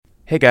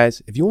Hey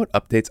guys, if you want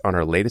updates on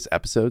our latest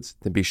episodes,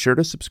 then be sure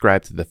to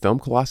subscribe to the Film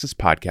Colossus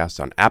podcast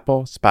on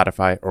Apple,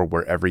 Spotify, or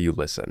wherever you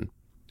listen.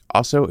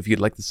 Also, if you'd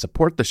like to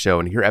support the show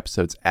and hear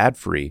episodes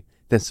ad-free,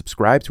 then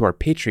subscribe to our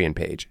Patreon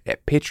page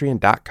at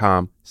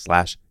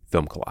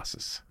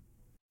patreon.com/filmcolossus.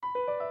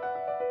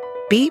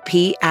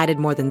 BP added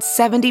more than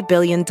 $70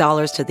 billion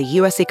to the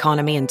U.S.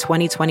 economy in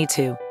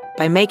 2022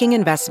 by making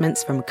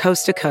investments from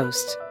coast to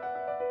coast.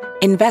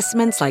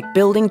 Investments like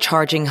building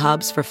charging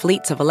hubs for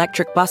fleets of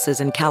electric buses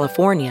in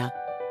California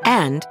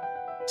and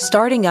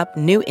starting up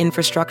new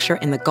infrastructure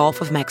in the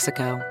Gulf of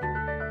Mexico.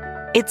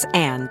 It's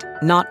and,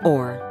 not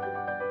or.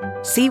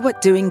 See what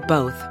doing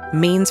both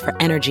means for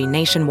energy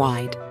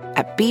nationwide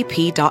at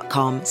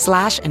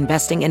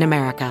bp.com/investing in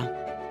America.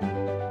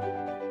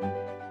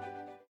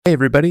 Hey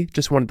everybody,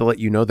 just wanted to let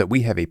you know that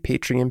we have a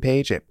Patreon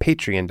page at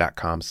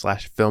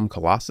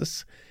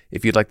patreon.com/filmcolossus.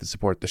 If you'd like to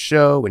support the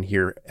show and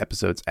hear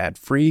episodes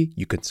ad-free,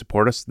 you can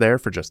support us there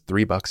for just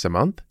 $3 a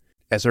month.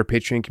 As our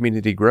Patreon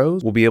community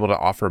grows, we'll be able to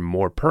offer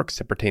more perks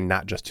that pertain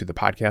not just to the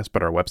podcast,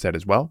 but our website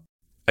as well.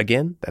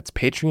 Again, that's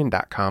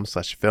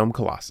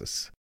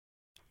patreon.com/filmcolossus.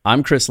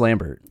 I'm Chris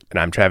Lambert. And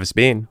I'm Travis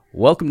Bean.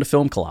 Welcome to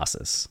Film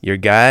Colossus, your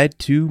guide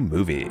to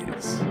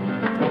movies.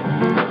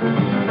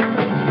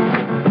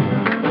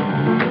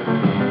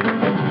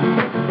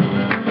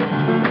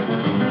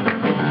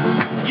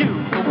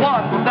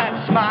 One with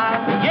that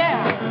smile,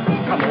 yeah.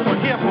 Come over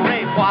here for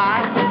a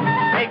while.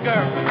 Hey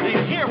girl, do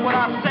you hear what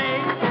I say?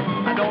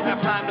 I don't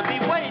have time to be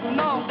waiting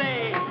all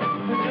day.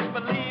 Just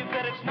believe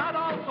that it's not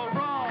all so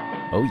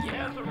wrong. Oh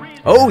yeah.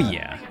 Oh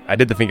yeah. I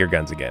did the finger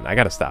guns again. I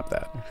got to stop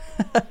that.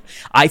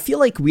 I feel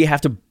like we have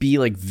to be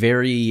like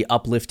very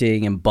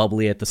uplifting and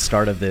bubbly at the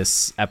start of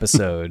this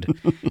episode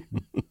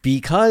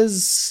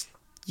because,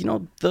 you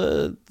know,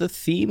 the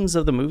themes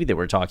of the movie that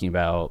we're talking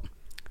about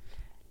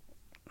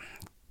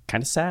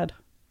kind of sad.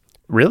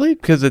 Really?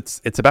 Because it's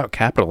about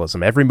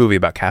capitalism. Every movie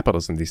about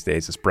capitalism these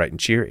days is bright and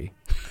cheery.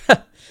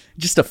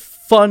 Just a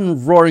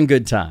fun, roaring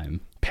good time.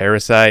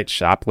 Parasite,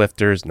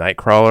 Shoplifters,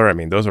 Nightcrawler. I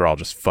mean, those are all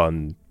just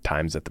fun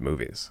times at the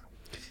movies.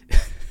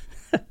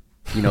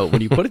 You know,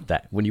 when you put it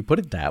that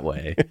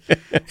way.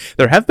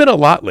 There have been a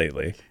lot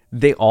lately.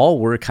 They all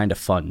were kind of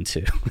fun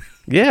too.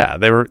 Yeah,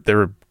 they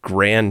were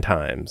grand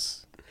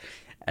times.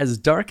 As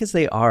dark as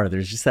they are,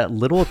 there's just that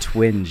little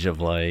twinge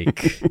of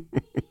like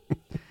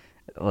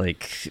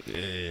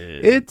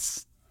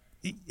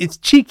it's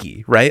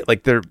cheeky, right?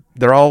 Like they're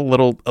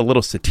all a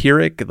little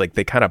satiric. Like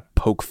they kind of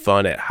poke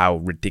fun at how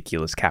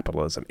ridiculous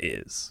capitalism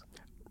is.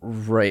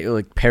 Right,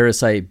 like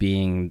Parasite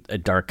being a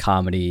dark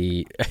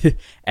comedy,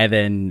 and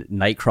then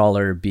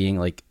Nightcrawler being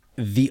like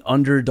the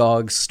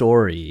underdog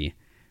story,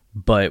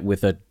 but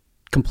with a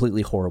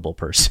completely horrible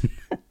person.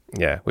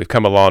 Yeah, we've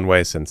come a long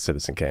way since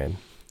Citizen Kane.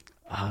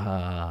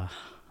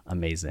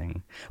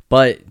 Amazing.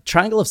 But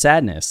Triangle of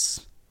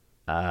Sadness,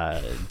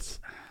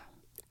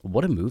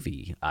 what a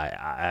movie.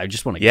 I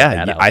just want to get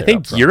that out there. I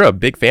think you're a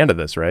big fan of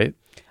this, right?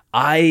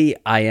 I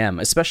am,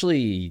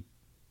 especially,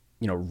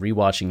 you know,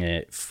 rewatching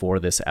it for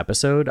this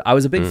episode. I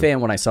was a big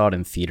fan when I saw it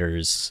in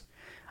theaters.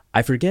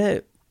 I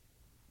forget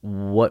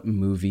what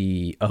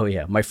movie. Oh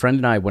yeah, my friend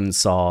and I went and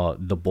saw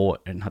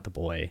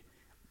Goodnight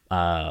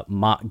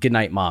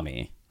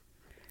Mommy.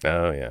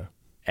 Oh yeah.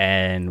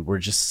 And we're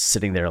just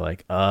sitting there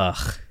like,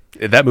 ugh.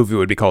 That movie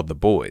would be called The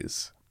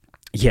Boys.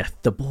 Yeah,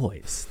 the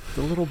boys,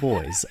 the little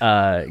boys.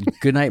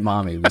 Goodnight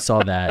Mommy. We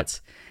saw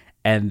that,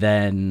 and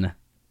then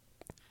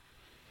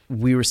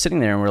we were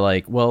sitting there and we're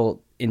like, well,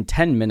 in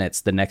 10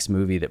 minutes, the next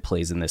movie that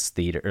plays in this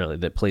theater, or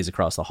that plays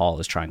across the hall,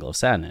 is Triangle of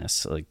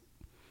Sadness. Like,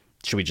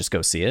 should we just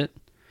go see it?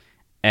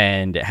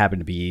 And it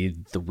happened to be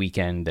the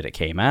weekend that it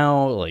came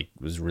out. Like,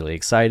 was really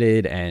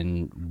excited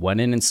and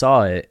went in and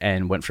saw it,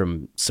 and went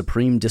from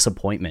supreme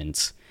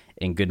disappointment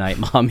in Goodnight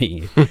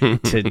Mommy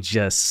to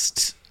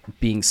just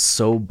being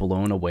so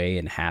blown away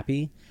and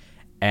happy.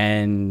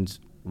 And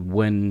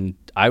when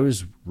I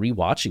was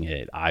rewatching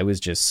it, I was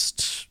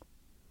just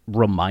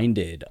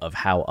reminded of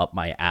how up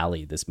my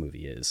alley this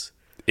movie is.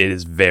 It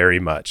is very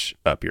much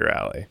up your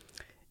alley.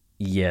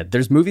 Yeah,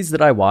 there's movies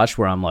that I watch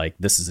where I'm like,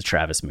 this is a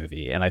Travis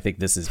movie, and I think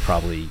this is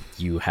probably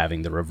you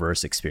having the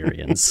reverse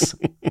experience.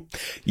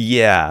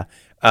 Yeah.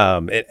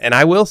 And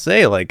I will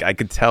say, like, I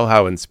could tell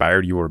how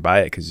inspired you were by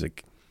it, because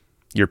like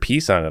your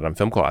piece on it on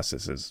Film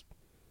Colossus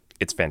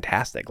it's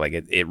fantastic. Like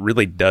it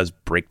really does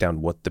break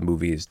down what the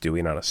movie is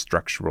doing on a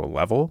structural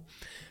level.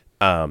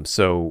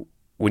 So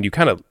when you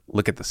kind of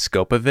look at the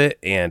scope of it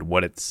and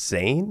what it's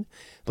saying,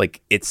 like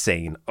it's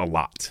saying a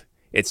lot.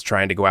 It's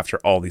trying to go after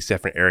all these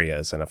different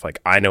areas. And if like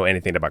I know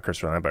anything about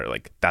Christopher Lambert,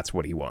 like that's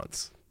what he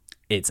wants.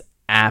 It's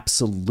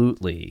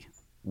absolutely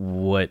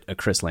what a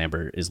Chris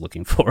Lambert is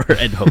looking for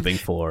and hoping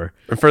for.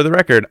 And for the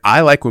record,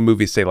 I like when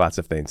movies say lots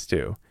of things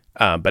too.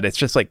 But it's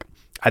just like,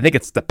 I think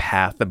it's the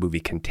path the movie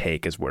can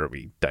take is where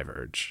we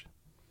diverge.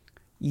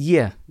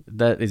 Yeah,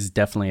 that is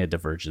definitely a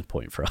divergent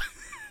point for us.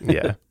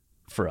 Yeah.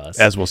 For us.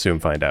 As we'll soon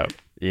find out.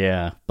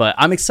 Yeah. But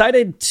I'm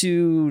excited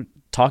to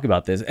talk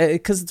about this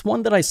because it's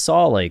one that I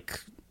saw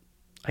like,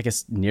 I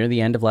guess near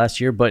the end of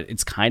last year, but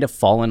it's kind of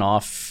fallen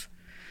off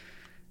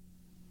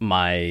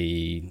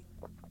my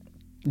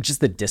just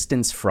the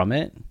distance from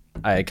it.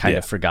 I had kind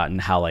of forgotten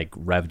how like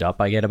revved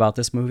up I get about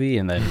this movie,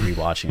 and then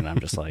rewatching it, I'm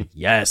just like,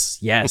 yes,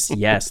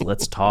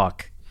 let's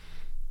talk.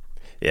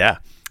 Yeah.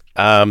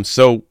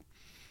 So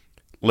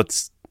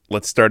let's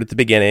start at the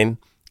beginning.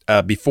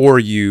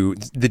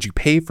 Did you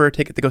pay for a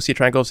ticket to go see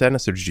Triangle of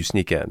Sadness, or did you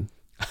sneak in?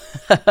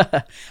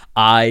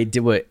 I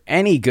did what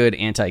any good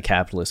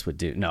anti-capitalist would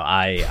do. No,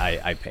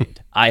 I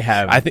paid.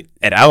 I think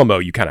at Alamo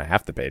you kind of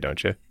have to pay,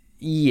 don't you?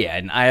 Yeah,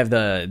 and I have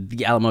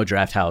the Alamo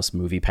Drafthouse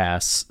movie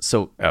pass,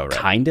 so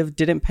kind of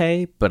didn't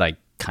pay, but I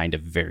kind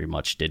of very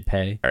much did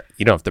pay. All right,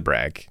 you don't have to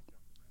brag.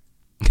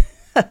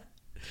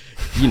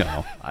 You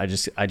know, I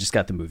just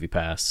got the movie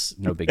pass.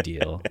 No big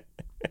deal.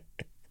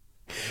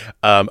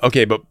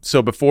 Okay, but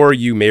so before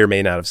you may or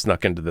may not have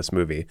snuck into this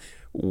movie,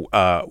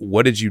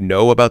 what did you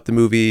know about the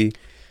movie?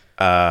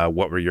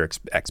 What were your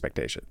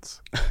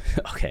expectations?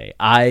 Okay,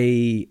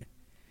 I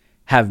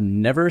have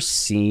never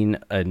seen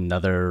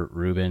another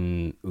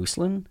Ruben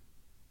Östlund.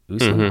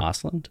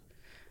 Östlund.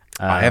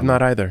 I have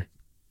not either.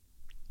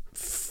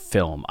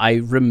 Film. I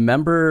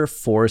remember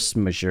Force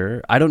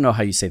Majeure. I don't know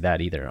how you say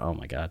that either. Oh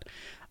my god.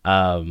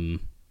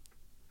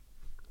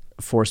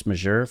 Force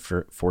Majeure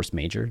for Force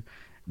Major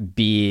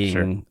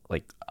being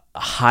like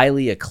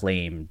highly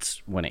acclaimed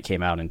when it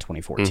came out in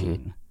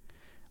 2014.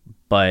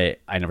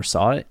 But I never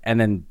saw it. And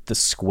then The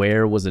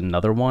Square was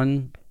another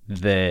one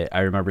that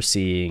I remember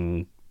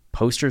seeing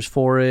posters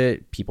for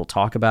it, people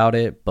talk about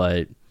it,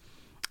 but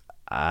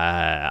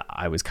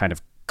I was kind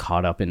of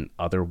caught up in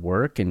other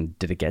work and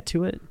didn't get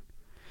to it.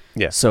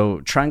 Yeah.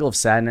 So Triangle of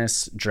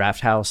Sadness,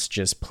 Drafthouse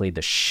just played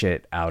the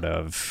shit out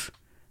of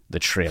the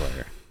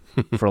trailer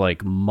for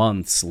like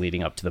months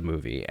leading up to the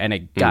movie. And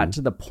it got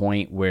to the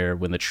point where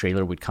when the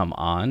trailer would come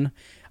on,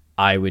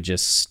 I would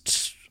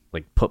just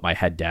like put my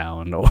head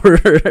down or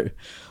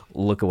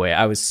look away.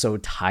 I was so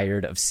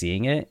tired of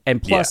seeing it.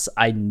 And plus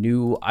I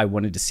knew I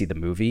wanted to see the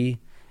movie.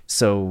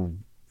 So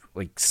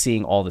like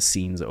seeing all the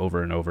scenes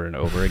over and over and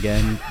over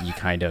again, you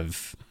kind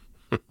of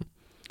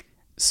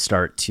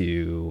start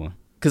to,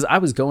 because I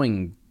was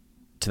going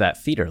to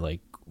that theater like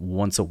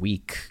once a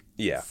week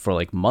for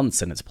like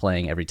months, and it's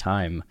playing every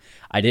time.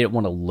 I didn't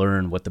want to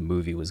learn what the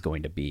movie was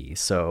going to be.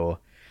 So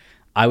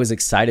I was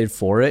excited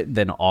for it,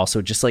 then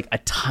also just like a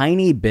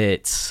tiny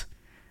bit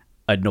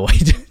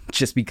annoyed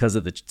just because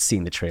of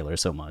seeing the trailer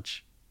so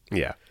much.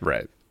 Yeah,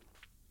 right.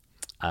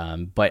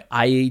 But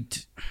I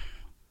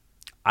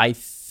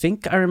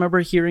think I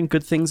remember hearing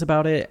good things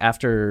about it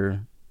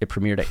after it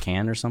premiered at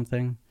Cannes or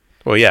something.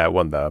 Well, yeah, it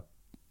won the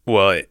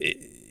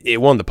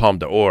Palme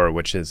d'Or,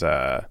 which is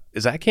that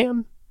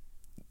Cannes?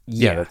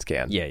 Yeah, that's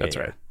Cannes. Yeah, that's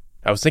right.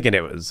 I was thinking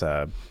it was,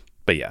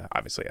 but yeah,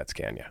 obviously that's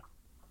Cannes. Yeah.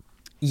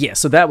 Yeah,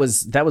 so that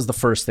was the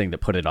first thing that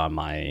put it on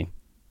my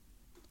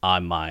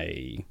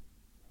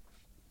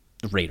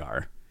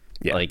radar.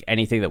 Yeah. Like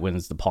anything that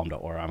wins the Palme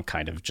d'Or, I'm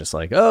kind of just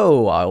like,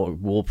 oh,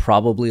 we'll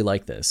probably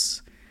like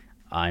this.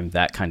 I'm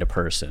that kind of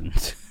person.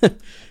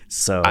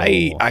 So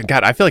I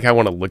feel like I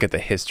want to look at the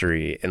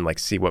history and like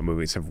see what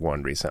movies have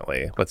won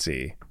recently. Let's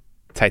see.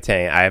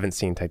 Titane. I haven't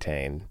seen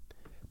Titane.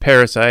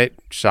 Parasite,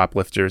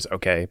 Shoplifters.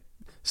 Okay.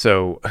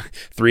 So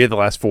 3 of the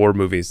last 4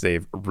 movies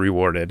they've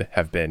rewarded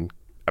have been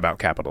about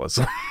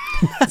capitalism.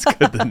 That's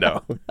good to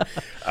know.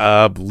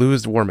 Blue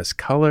is the Warmest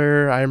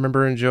Color, I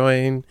remember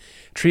enjoying.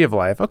 Tree of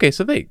Life. Okay,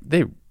 so they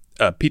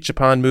Peach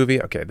Upon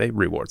movie. Okay, they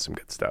reward some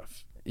good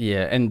stuff.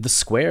 Yeah, and The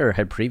Square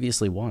had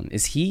previously won.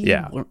 Is he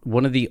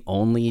one of the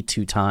only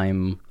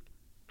 2-time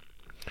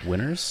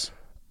winners?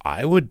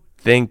 I would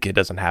think it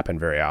doesn't happen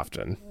very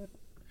often.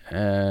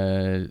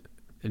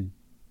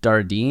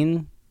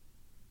 Dardenne.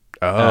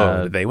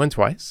 Did they win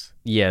twice?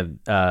 Yeah,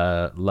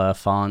 La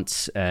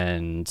Font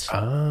and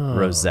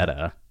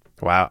Rosetta.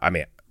 Wow, I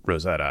mean,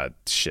 Rosetta,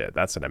 shit,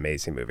 that's an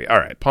amazing movie. All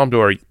right, Palme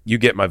d'Or, you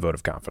get my vote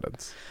of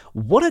confidence.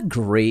 What a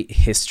great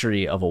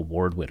history of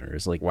award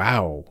winners. Like,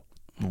 wow.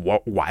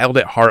 Wild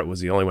at Heart was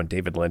the only one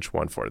David Lynch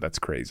won for. That's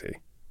crazy.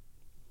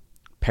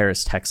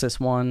 Paris, Texas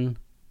won.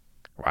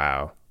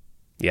 Wow.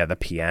 Yeah, The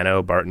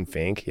Piano, Barton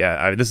Fink.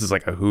 Yeah, this is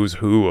like a who's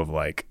who of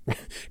like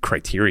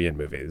Criterion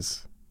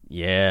movies.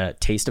 Yeah,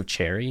 Taste of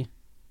Cherry.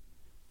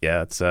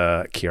 Yeah, it's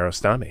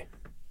Kiarostami.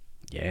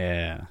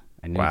 Yeah,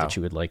 I knew that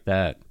you would like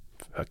that.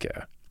 Fuck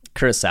yeah.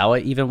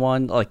 Kurosawa even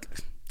won. Like,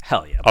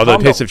 hell yeah. Although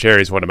Taste of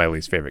Cherry is one of my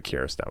least favorite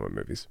Kiarostami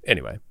movies.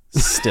 Anyway.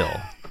 Still.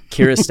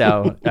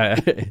 Kiarostami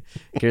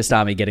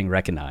getting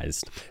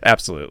recognized.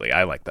 Absolutely.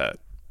 I like that.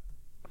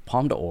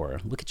 Palme d'Or.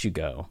 Look at you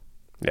go.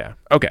 Yeah.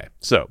 Okay.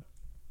 So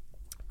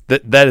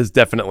that is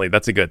definitely,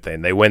 that's a good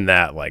thing. They win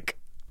that. Like,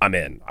 I'm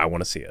in. I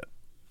want to see it.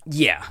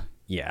 Yeah.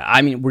 Yeah.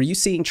 I mean, were you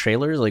seeing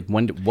trailers? Like,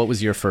 what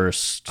was your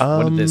first?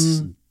 When did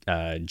this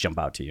jump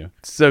out to you?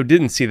 So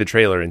didn't see the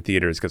trailer in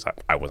theaters because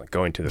I wasn't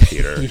going to the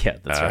theater. Yeah,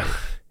 that's right.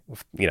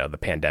 You know, the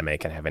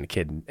pandemic and having a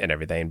kid and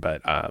everything.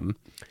 But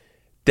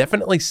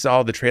definitely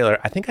saw the trailer.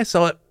 I think I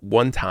saw it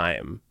one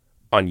time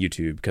on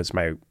YouTube because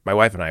my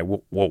wife and I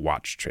will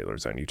watch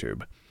trailers on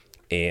YouTube.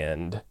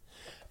 And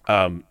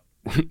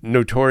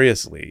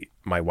notoriously,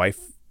 my wife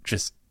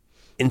just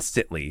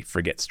instantly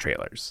forgets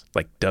trailers,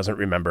 like doesn't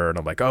remember. And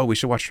I'm like, oh, we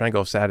should watch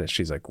Triangle of Sadness.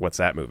 She's like, what's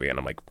that movie? And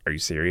I'm like, are you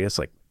serious?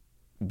 Like,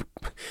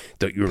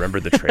 don't you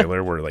remember the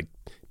trailer where like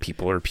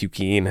people are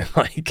puking and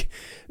like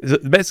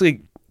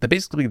basically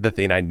the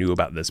thing I knew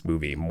about this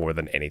movie more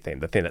than anything,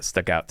 the thing that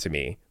stuck out to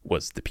me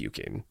was the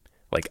puking.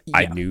 Like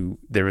I knew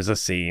there was a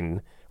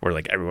scene where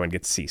like everyone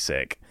gets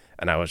seasick,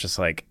 and I was just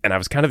like, and I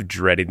was kind of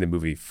dreading the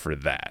movie for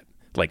that.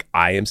 Like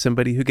I am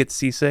somebody who gets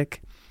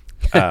seasick.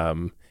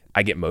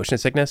 I get motion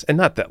sickness, and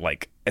not that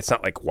like it's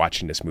not like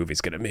watching this movie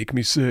is gonna make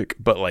me sick,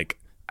 but like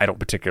I don't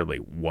particularly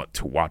want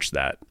to watch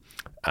that.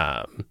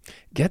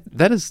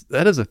 That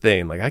is a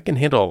thing. Like I can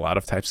handle a lot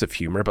of types of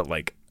humor, but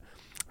like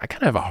I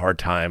kind of have a hard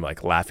time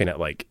like laughing at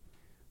like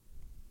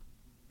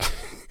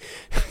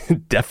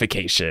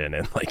defecation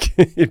and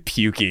like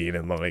puking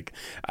and like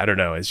I don't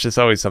know. It's just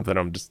always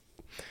something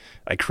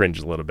I cringe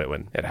a little bit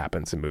when it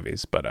happens in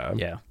movies. But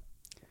Yeah.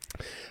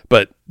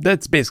 But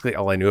that's basically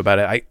all I knew about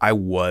it. I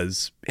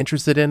was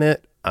interested in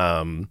it.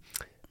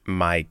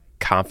 My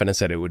confidence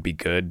that it would be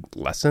good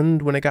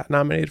lessened when it got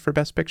nominated for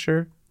Best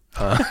Picture,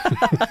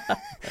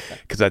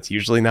 because that's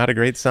usually not a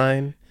great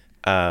sign.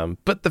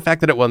 But the fact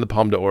that it won the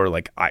Palme d'Or,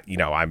 like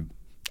I'm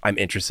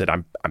interested.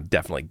 I'm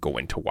definitely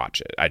going to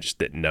watch it. I just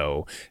didn't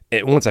know.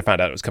 Once I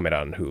found out it was coming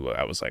out on Hulu,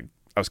 I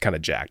was kind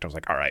of jacked. I was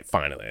like, all right,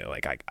 finally,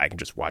 like I can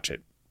just watch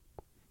it.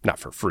 Not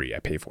for free, I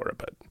pay for it,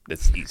 but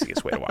it's the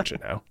easiest way to watch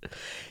it now.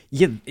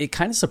 Yeah, it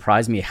kind of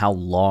surprised me how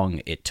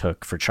long it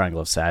took for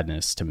Triangle of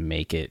Sadness to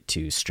make it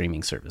to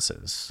streaming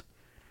services.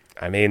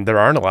 I mean, there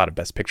aren't a lot of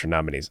Best Picture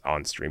nominees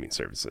on streaming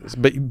services,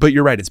 but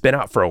you're right, it's been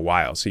out for a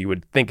while, so you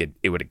would think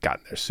it would have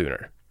gotten there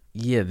sooner.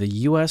 Yeah, the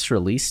U.S.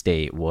 release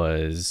date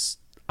was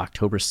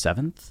October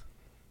 7th.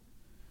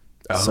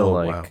 Oh,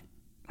 so, wow.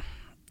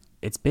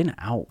 It's been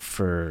out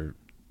for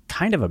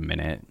kind of a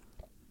minute.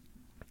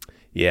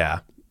 Yeah.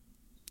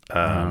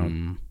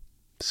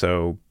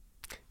 So,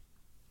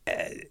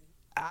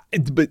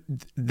 but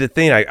the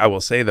thing I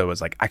will say though is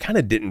like I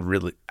didn't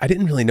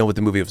really know what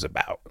the movie was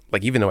about.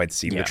 Like even though I'd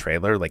seen the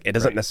trailer, like it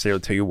doesn't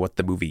necessarily tell you what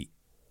the movie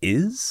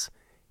is.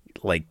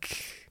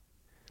 Like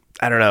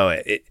I don't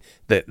know.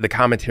 The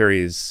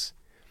commentary is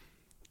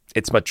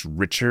it's much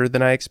richer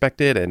than I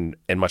expected and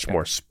much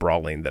more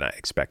sprawling than I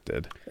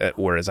expected.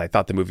 Whereas I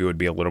thought the movie would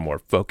be a little more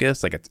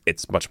focused. Like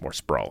it's much more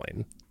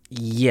sprawling.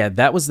 Yeah,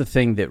 that was the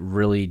thing that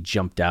really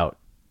jumped out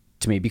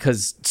to me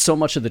because so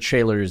much of the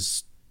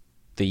trailers,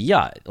 the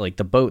yacht, like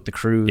the boat, the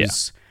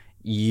cruise,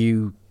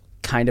 you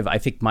kind of, I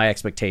think my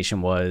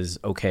expectation was,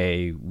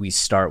 okay, we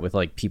start with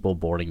like people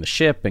boarding the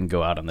ship and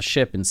go out on the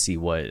ship and see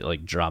what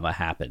like drama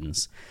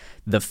happens.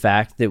 The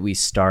fact that we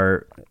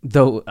start,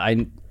 though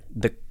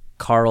the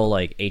Carl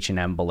like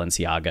H&M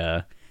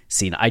Balenciaga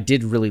scene, I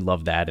did really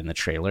love that in the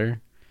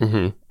trailer.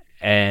 Mm-hmm.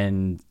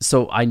 And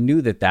so I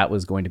knew that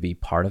was going to be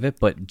part of it,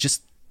 but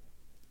just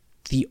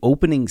the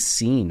opening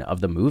scene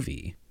of the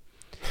movie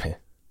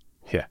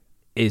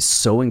is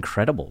so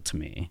incredible to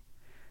me.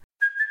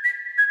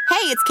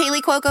 Hey, it's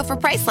Kaylee Cuoco for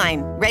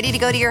Priceline. Ready to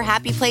go to your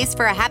happy place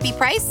for a happy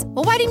price?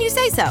 Well, why didn't you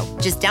say so?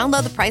 Just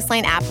download the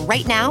Priceline app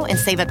right now and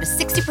save up to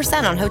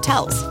 60% on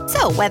hotels.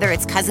 So whether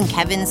it's Cousin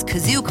Kevin's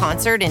Kazoo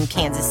Concert in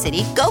Kansas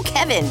City, go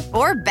Kevin,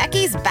 or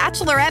Becky's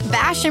Bachelorette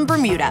Bash in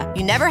Bermuda,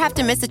 you never have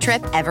to miss a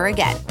trip ever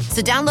again.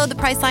 So download the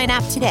Priceline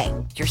app today.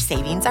 Your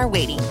savings are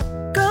waiting.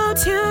 Go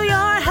to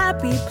your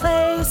happy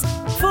place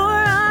for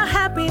a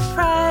happy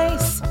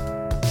price.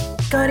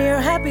 Go to your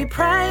happy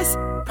price,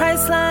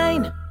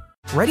 Priceline.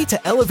 Ready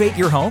to elevate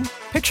your home?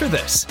 Picture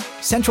this: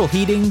 central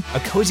heating, a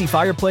cozy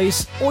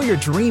fireplace, or your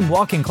dream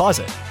walk-in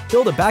closet.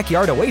 Build a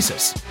backyard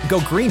oasis, go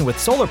green with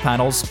solar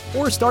panels,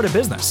 or start a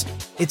business.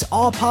 It's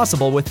all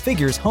possible with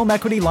Figure's home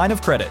equity line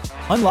of credit.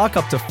 Unlock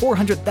up to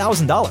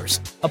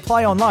 $400,000.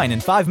 Apply online in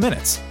 5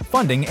 minutes.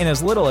 Funding in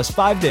as little as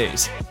 5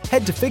 days.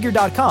 Head to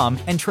Figure.com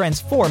and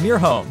transform your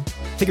home.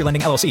 Figure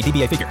Lending LLC,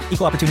 DBA Figure,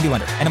 Equal Opportunity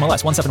Lender,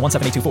 NMLS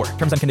 1717824.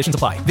 Terms and conditions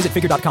apply. Visit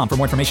Figure.com for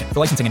more information. For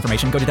licensing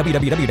information, go to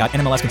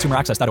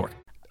www.nmlsconsumeraccess.org.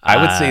 I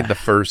would say the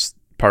first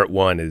part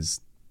one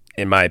is,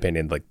 in my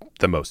opinion, like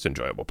the most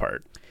enjoyable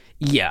part.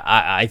 Yeah,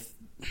 I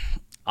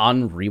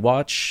on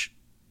rewatch,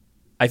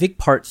 I think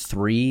part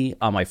 3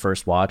 on my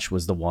first watch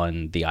was the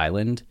one, The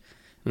Island,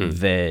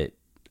 that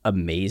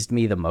amazed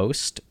me the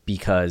most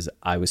because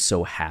I was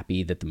so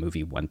happy that the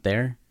movie went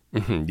there.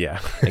 Mm-hmm, yeah.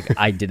 Like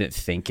I didn't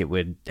think it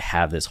would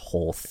have this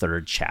whole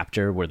third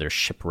chapter where they're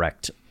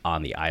shipwrecked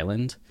on the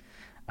island.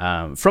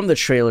 From the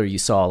trailer, you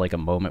saw like a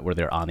moment where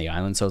they're on the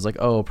island. So I was like,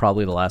 oh,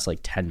 probably the last like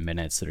 10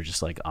 minutes that are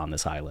just like on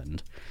this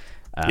island.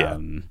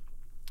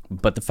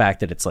 But the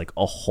fact that it's like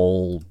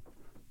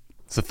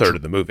it's a third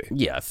of the movie.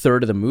 Yeah, a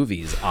third of the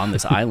movies on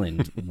this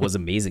island was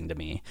amazing to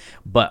me.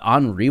 But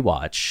on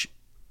rewatch,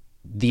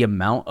 the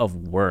amount of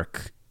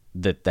work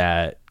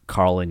that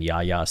Carl and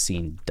Yaya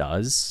scene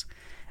does,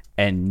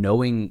 and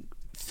knowing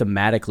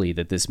thematically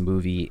that this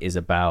movie is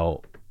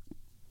about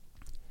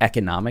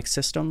economic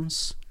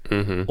systems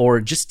or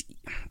just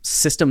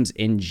systems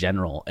in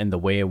general and the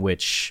way in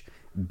which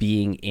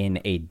being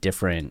in a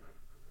different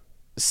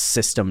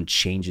system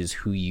changes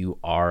who you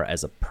are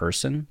as a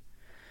person.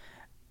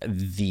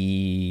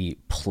 the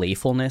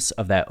playfulness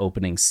of that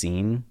opening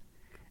scene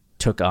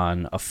took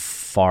on a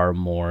far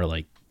more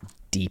like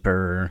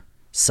deeper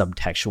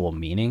subtextual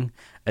meaning,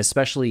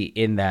 especially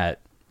in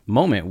that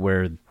moment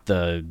where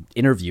the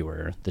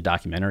interviewer, the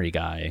documentary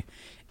guy,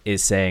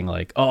 is saying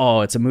like,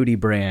 oh, it's a moody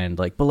brand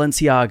like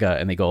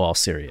Balenciaga, and they go all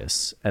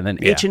serious, and then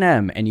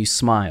H&M, and you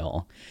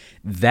smile.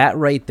 That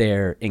right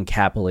there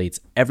encapsulates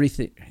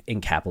everything,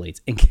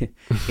 encapsulates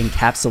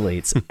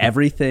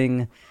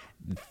everything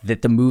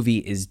that the movie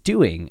is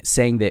doing,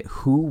 saying that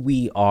who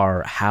we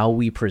are, how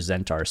we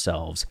present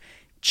ourselves,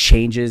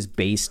 changes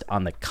based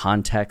on the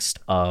context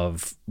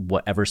of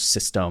whatever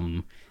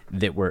system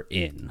that we're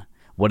in,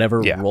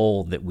 whatever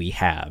role that we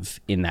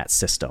have in that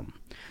system.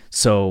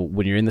 So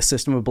when you're in the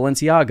system of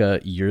Balenciaga,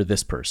 you're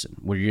this person.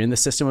 When you're in the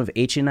system of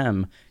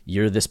H&M,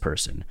 you're this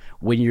person.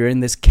 When you're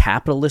in this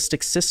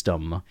capitalistic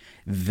system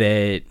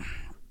that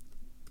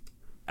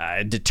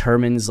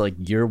determines like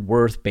your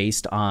worth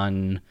based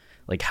on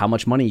like how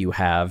much money you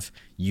have,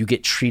 you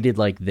get treated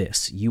like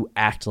this, you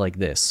act like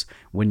this.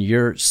 When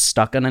you're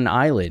stuck on an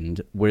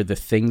island where the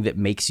thing that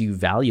makes you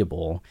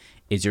valuable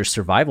is your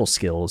survival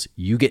skills,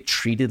 you get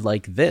treated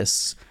like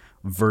this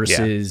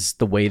versus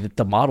the way that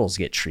the models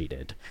get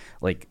treated.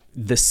 Like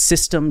the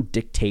system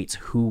dictates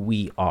who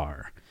we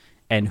are,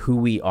 and who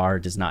we are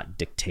does not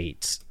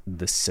dictate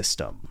the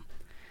system.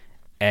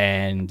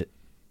 And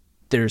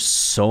there's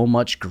so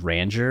much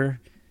grandeur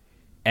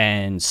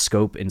and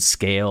scope and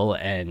scale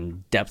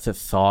and depth of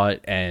thought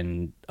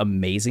and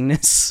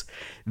amazingness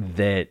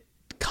that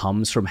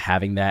comes from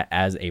having that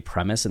as a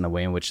premise and the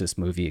way in which this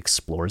movie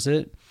explores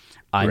it.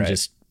 I'm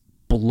just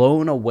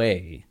blown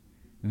away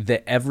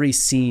that every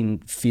scene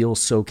feels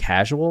so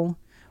casual,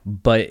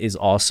 but is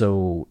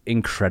also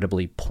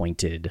incredibly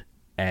pointed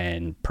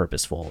and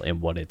purposeful in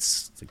what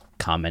it's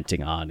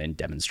commenting on and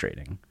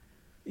demonstrating.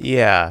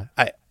 Yeah.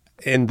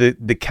 And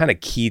the kind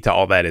of key to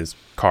all that is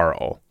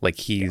Carl. Like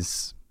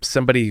he's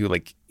somebody who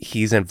like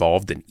he's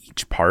involved in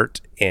each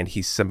part, and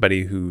he's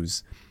somebody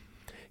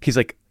he's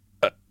like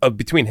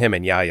between him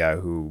and Yahya,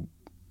 who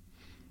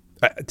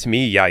to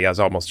me Yahya's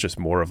almost just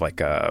more of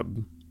like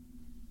an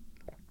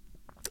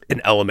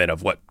element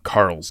of what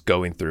Carl's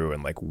going through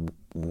and like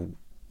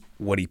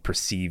what he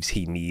perceives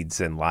he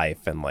needs in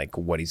life and like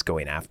what he's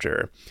going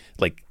after.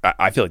 Like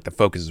I feel like the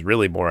focus is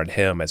really more on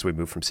him as we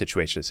move from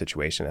situation to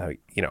situation. How,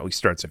 you know, he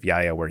starts with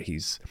Yahya where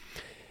he's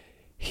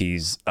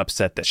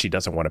upset that she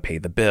doesn't want to pay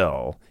the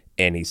bill,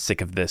 and he's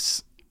sick of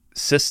this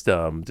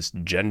system, this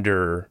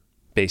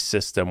gender-based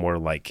system where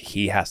like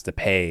he has to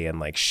pay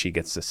and like she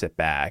gets to sit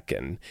back,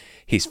 and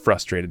he's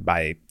frustrated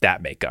by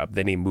that makeup.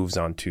 Then he moves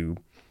on to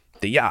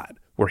the yacht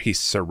where he's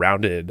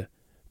surrounded,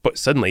 but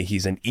suddenly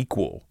he's an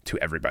equal to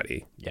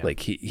everybody. Yeah.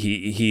 Like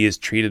he is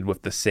treated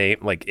with the same,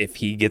 like if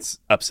he gets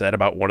upset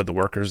about one of the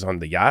workers on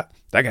the yacht,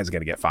 that guy's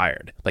going to get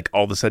fired. Like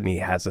all of a sudden he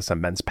has this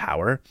immense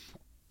power.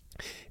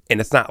 And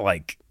it's not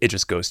like it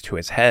just goes to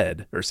his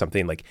head or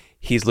something. Like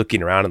he's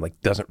looking around and like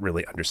doesn't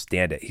really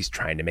understand it. He's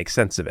trying to make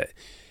sense of it.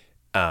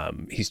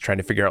 He's trying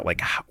to figure out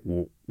like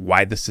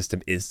why the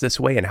system is this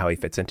way and how he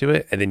fits into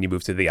it. And then you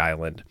move to the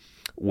island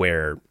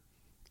where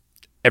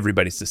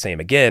everybody's the same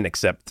again,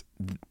 except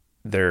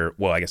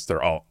I guess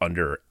they're all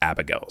under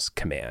Abigail's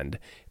command.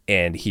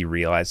 And he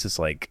realizes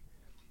like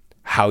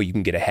how you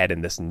can get ahead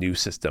in this new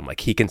system.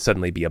 Like he can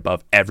suddenly be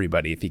above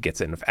everybody if he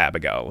gets in with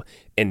Abigail.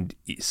 And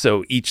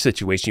so each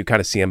situation you kind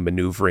of see him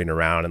maneuvering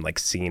around and like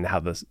seeing how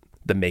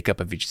the makeup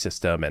of each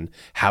system and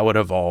how it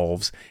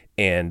evolves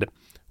and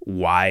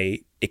why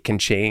it can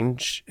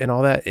change and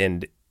all that.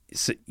 And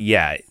so,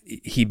 yeah,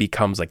 he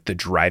becomes like the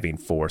driving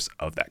force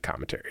of that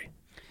commentary.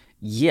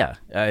 Yeah,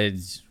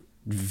 it's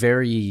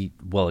very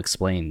well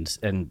explained.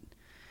 And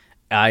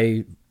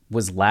I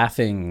was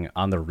laughing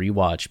on the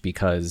rewatch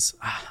because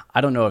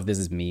I don't know if this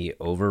is me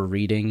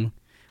overreading,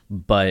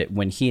 but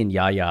when he and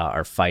Yahya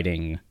are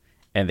fighting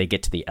and they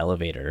get to the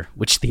elevator,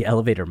 which the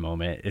elevator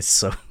moment is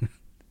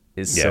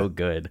so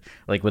good.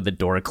 Like when the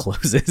door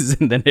closes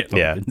and then it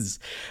opens.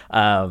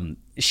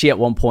 She at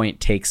one point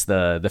takes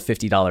the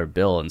 $50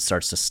 bill and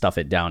starts to stuff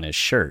it down his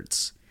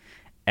shirts.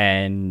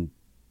 And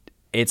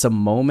it's a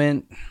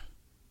moment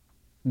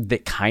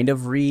that kind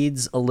of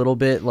reads a little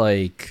bit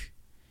like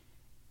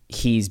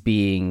he's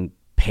being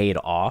paid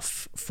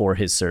off for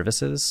his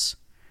services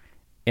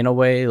in a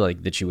way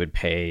like that you would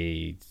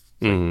pay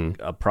like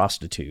a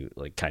prostitute,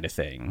 like kind of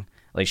thing.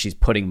 Like she's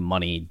putting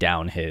money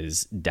down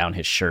his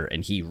shirt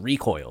and he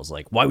recoils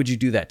like, why would you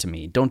do that to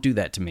me? Don't do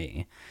that to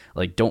me.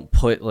 Like don't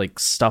put like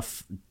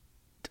stuff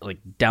like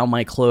down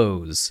my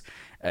clothes.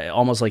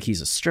 Almost like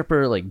he's a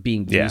stripper, like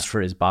being used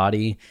for his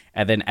body.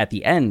 And then at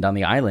the end on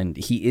the island,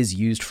 he is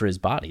used for his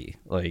body.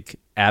 Like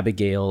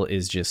Abigail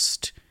is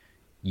just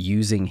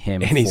using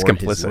him and for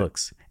his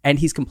looks. And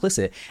he's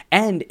complicit.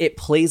 And it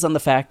plays on the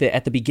fact that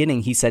at the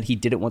beginning he said he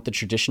didn't want the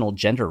traditional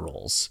gender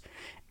roles.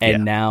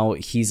 And now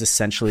he's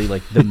essentially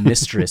like the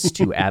mistress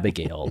to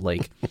Abigail.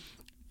 Like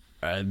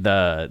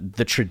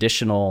the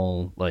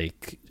traditional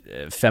like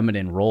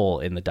feminine role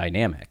in the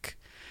dynamic,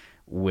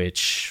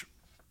 which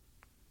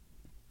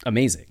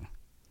amazing.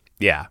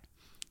 Yeah.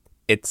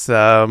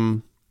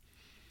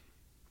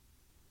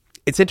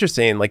 it's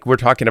interesting. Like, we're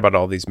talking about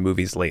all these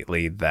movies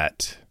lately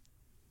that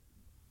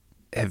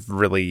have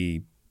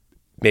really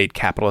made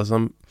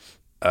capitalism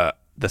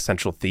the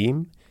central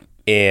theme,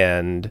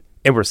 and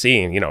we're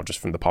seeing, just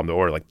from the Palme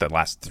d'Or, like the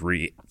last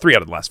three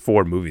out of the last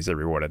 4 movies that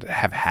we awarded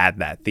have had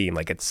that theme.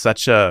 Like, it's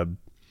such a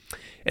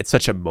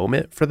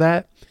moment for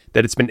that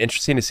it's been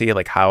interesting to see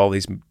like how all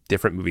these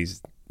different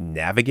movies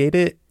navigate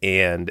it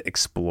and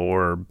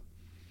explore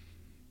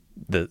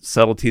the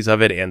subtleties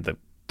of it and the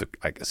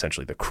like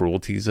essentially the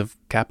cruelties of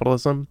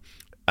capitalism.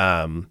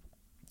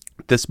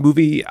 This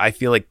movie, I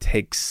feel like,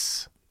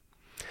 takes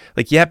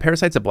like, yeah,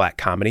 Parasite's a black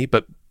comedy,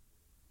 but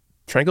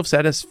Triangle of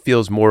Sadness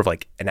feels more of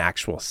like an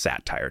actual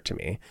satire to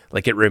me.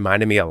 Like, it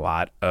reminded me a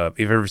lot of,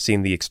 you've ever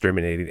seen The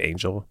Exterminated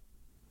Angel?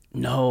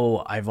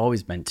 No, I've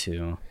always meant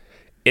to.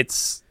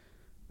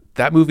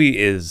 That movie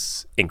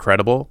is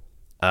incredible.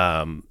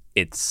 I'll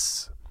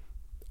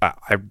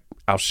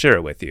share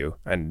it with you,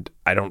 and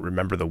I don't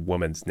remember the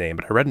woman's name,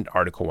 but I read an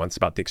article once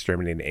about The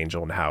Exterminated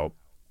Angel and how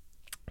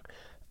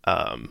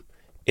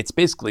it's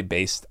basically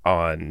based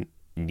on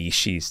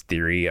Nietzsche's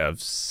theory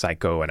of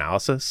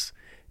psychoanalysis,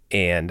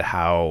 and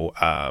how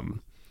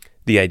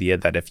the idea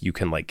that if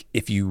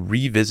you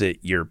revisit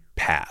your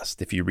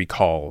past, if you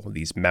recall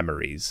these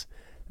memories,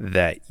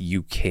 that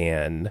you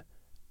can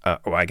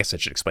well, I guess I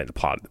should explain the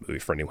plot of the movie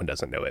for anyone who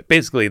doesn't know it.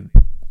 Basically,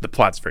 the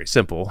plot's very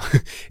simple.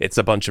 It's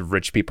a bunch of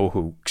rich people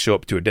who show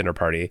up to a dinner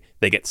party.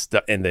 They get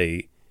stuck, and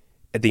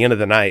at the end of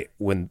the night,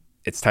 when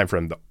it's time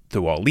for them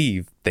to all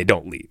leave, they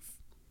don't leave.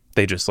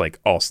 They just like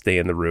all stay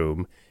in the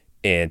room,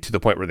 and to the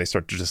point where they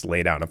start to just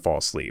lay down and fall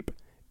asleep.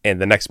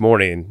 And the next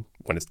morning,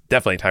 when it's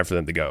definitely time for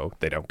them to go,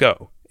 they don't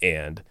go.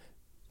 And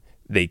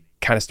they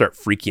kind of start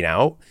freaking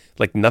out.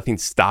 Like,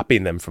 nothing's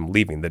stopping them from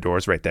leaving. The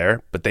door's right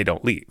there, but they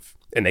don't leave.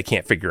 And they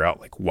can't figure out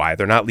like why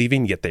they're not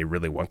leaving, yet they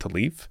really want to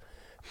leave.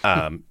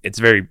 It's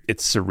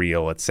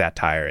surreal. It's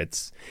satire.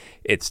 It's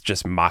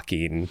just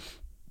mocking.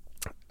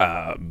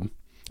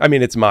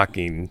 It's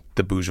mocking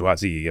the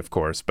bourgeoisie, of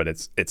course, but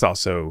it's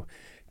also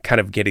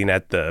kind of getting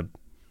at the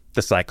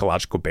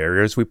psychological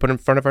barriers we put in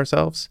front of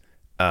ourselves.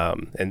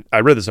 And I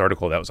read this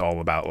article that was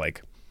all about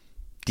like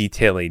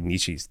detailing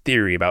Nietzsche's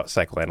theory about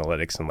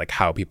psychoanalytics and like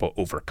how people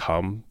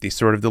overcome these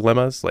sort of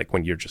dilemmas. Like,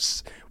 when you're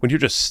just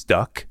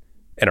stuck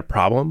in a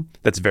problem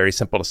that's very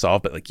simple to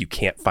solve, but like you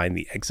can't find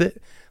the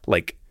exit.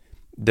 Like,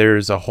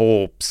 there's a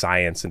whole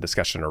science and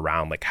discussion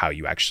around like how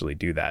you actually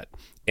do that,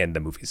 and the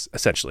movie's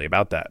essentially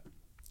about that,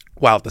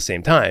 while at the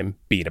same time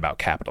being about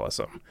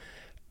capitalism.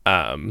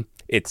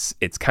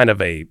 It's kind of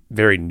a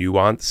very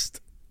nuanced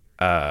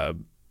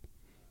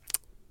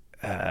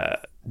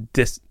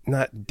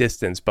not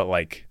distance, but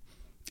like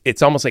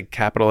it's almost like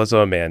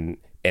capitalism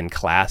and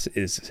class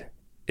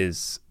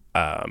is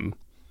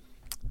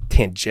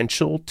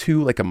tangential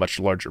to like a much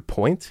larger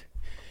point.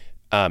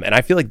 And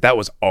I feel like that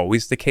was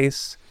always the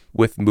case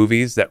with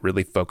movies that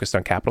really focused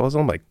on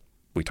capitalism. Like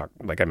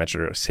I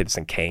mentioned,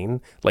 Citizen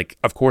Kane. Like,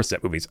 of course,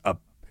 that movie's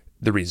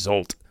the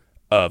result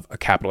of a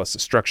capitalist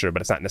structure,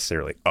 but it's not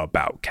necessarily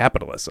about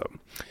capitalism.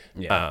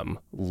 Yeah.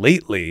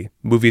 Lately,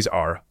 movies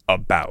are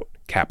about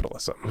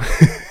capitalism.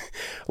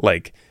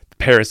 Like,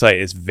 Parasite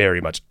is very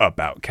much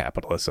about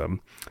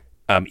capitalism.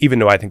 Even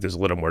though I think there's a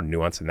little more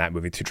nuance in that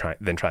movie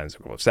than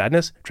Triangle of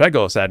Sadness.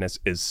 Triangle of Sadness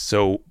is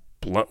so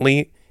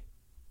bluntly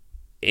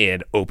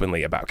and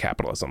openly about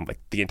capitalism. Like,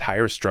 the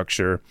entire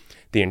structure,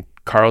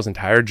 Carl's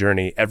entire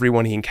journey,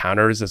 everyone he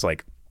encounters is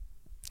like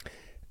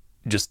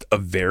just a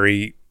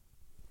very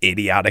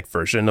idiotic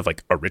version of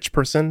like a rich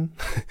person.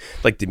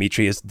 Like,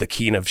 Dimitri is the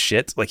king of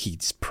shit. Like,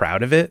 he's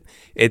proud of it.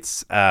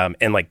 It's and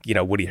like,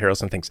 Woody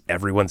Harrelson thinks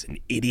everyone's an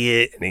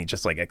idiot, and he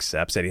just like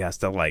accepts that he has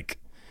to like,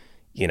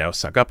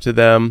 suck up to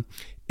them.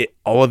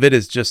 All of it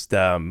is just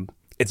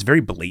it's very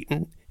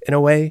blatant in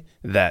a way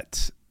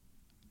that,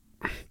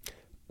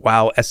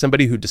 while as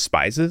somebody who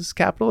despises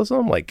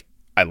capitalism, like,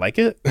 I like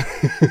it.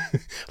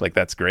 Like,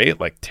 that's great.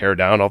 Like, tear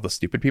down all the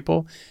stupid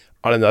people.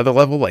 On another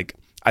level, like,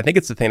 I think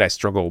it's the thing I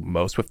struggle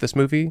most with this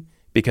movie,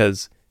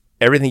 because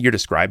everything you're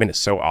describing is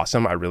so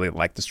awesome. I really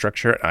like the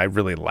structure, and I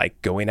really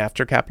like going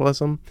after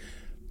capitalism.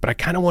 But I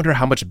kind of wonder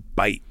how much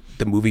bite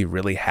the movie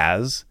really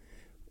has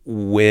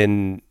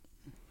when,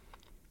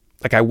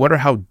 like, I wonder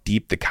how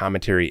deep the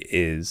commentary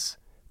is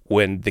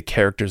when the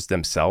characters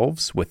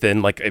themselves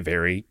within like a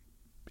very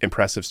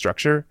impressive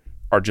structure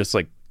are just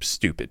like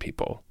stupid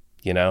people,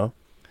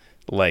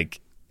 like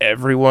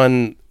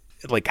everyone,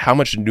 like, how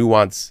much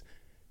nuance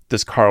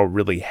does Carl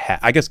really have?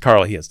 I guess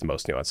Carl, he has the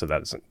most nuance, so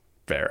that isn't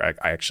fair.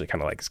 I actually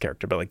kind of like his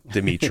character, but like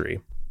Dimitri,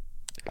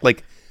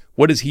 like,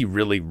 what does he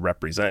really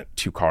represent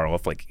to Carl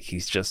if like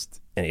he's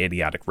just an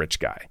idiotic rich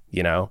guy?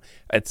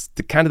 It's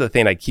the kind of the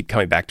thing I keep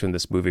coming back to in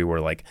this movie,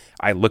 where like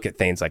I look at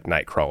things like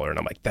Nightcrawler and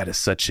I'm like, that is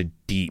such a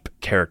deep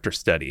character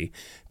study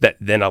that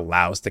then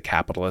allows the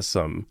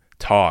capitalism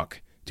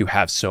talk to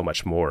have so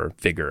much more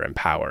vigor and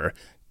power.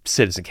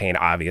 Citizen Kane,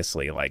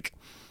 obviously, like,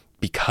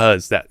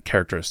 because that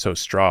character is so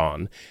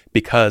strong,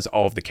 because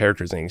all of the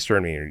characters in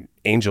Exterminating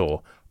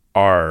Angel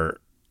are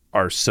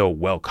so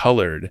well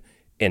colored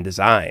and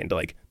designed.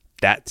 Like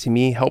that to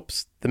me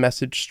helps the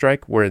message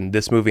strike, where in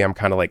this movie I'm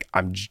kind of like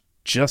I'm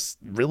just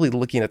really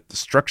looking at the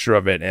structure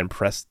of it and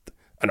impressed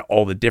on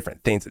all the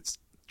different things it's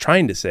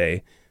trying to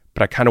say,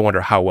 but I kind of wonder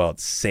how well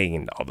it's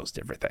saying all those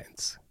different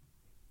things.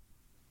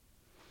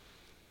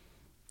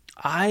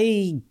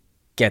 I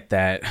get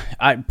that.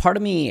 Part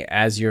of me,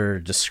 as you're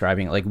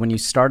describing, like when you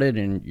started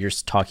and you're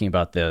talking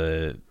about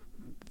the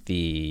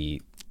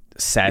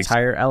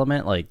satire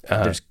element, like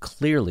there's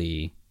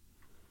clearly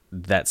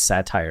that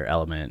satire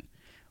element,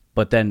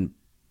 but then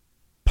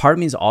part of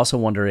me is also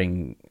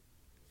wondering,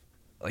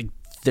 like,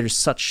 there's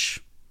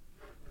such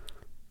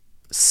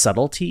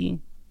subtlety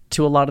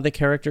to a lot of the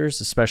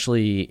characters,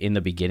 especially in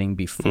the beginning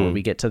before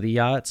we get to the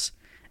yachts,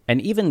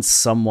 and even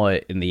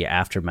somewhat in the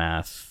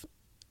aftermath,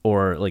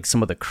 or like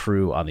some of the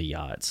crew on the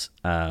yachts.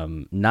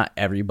 Not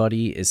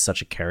everybody is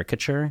such a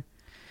caricature,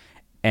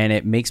 and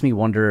it makes me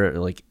wonder,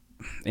 like,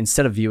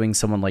 instead of viewing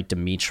someone like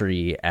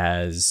Dimitri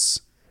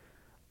as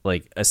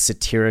like a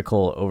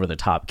satirical, over the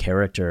top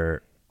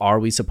character, are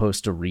we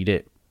supposed to read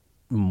it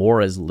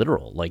more as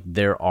literal? Like,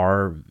 there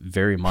are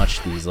very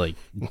much these like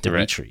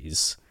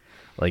Dimitris,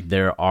 like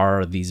there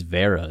are these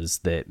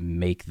Veras that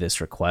make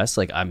this request.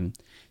 Like, I'm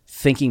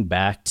thinking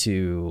back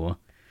to,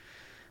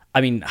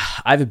 I mean,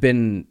 I've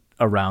been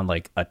around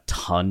like a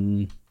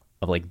ton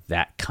of like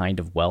that kind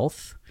of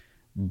wealth,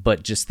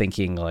 but just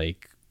thinking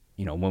like,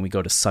 you know, when we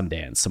go to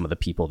Sundance, some of the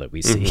people that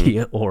we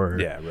see, or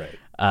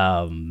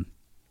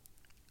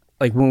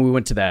like when we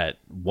went to that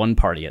one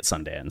party at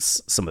Sundance,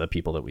 some of the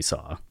people that we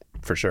saw.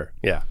 For sure.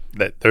 Yeah.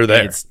 They're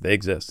there. They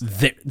exist.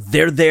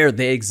 They're there.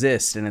 They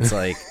exist. And it's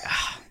like,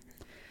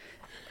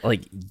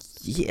 like,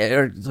 yeah,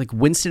 or like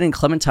Winston and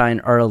Clementine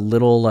are a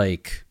little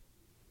like,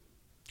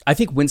 I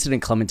think Winston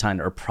and Clementine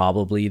are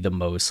probably the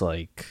most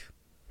like.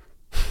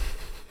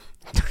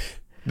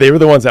 They were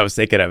the ones I was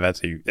thinking of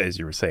as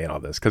you were saying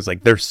all this, because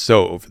like they're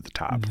so over the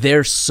top.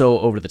 They're so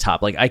over the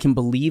top. Like, I can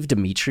believe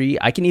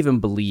Dimitri. I can even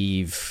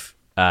believe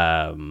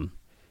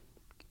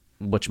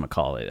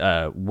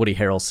whatchamacallit, Woody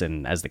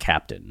Harrelson as the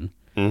captain.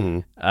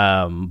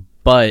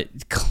 But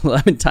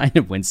Clementine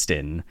and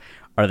Winston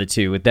are the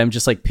two, with them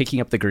just like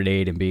picking up the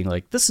grenade and being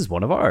like, "This is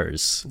one of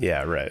ours."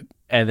 Yeah, right.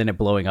 And then it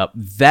blowing up.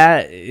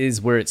 That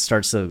is where it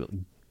starts to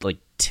like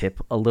tip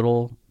a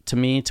little to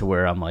me, to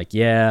where I'm like,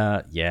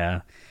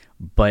 yeah.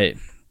 But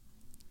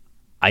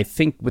I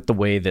think with the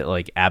way that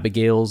like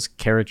Abigail's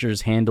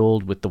character's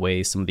handled, with the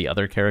way some of the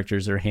other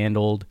characters are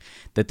handled,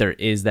 that there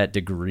is that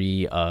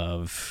degree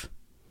of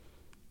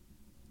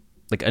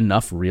like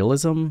enough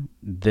realism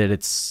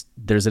that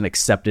there's an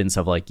acceptance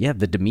of like, yeah,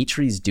 the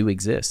Dimitris do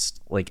exist.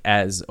 Like,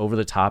 as over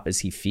the top as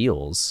he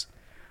feels,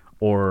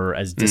 or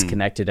as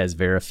disconnected as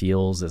Vera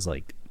feels, as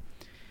like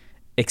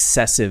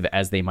excessive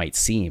as they might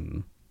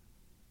seem.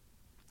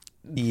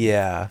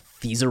 Yeah.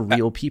 These are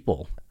real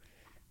people.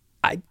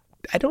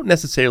 I don't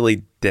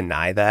necessarily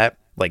deny that.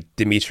 Like,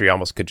 Dimitri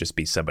almost could just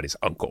be somebody's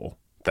uncle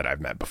that I've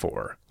met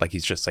before. Like,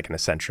 he's just like an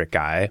eccentric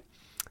guy.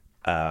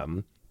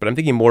 But I'm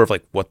thinking more of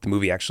like what the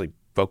movie actually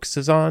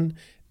focuses on,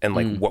 and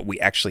like what we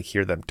actually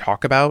hear them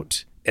talk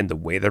about and the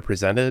way they're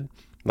presented.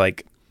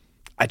 Like,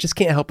 I just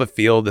can't help but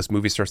feel this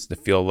movie starts to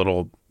feel a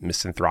little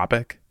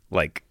misanthropic.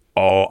 Like,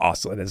 all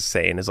Aslan is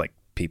saying is like,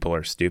 people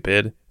are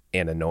stupid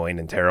and annoying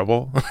and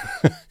terrible.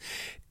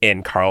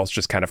 And Carl's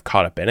just kind of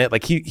caught up in it.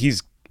 Like,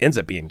 he's ends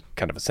up being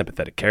kind of a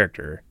sympathetic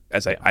character,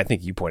 as I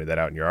think you pointed that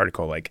out in your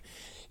article. Like,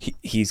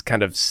 he's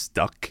kind of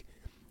stuck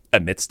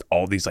amidst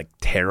all these like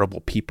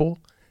terrible people.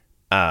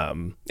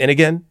 And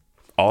again,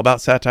 all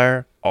about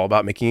satire, all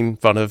about making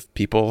fun of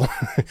people,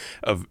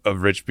 of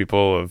rich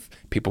people, of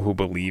people who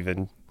believe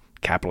in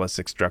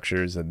capitalistic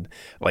structures. And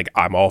like,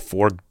 I'm all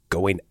for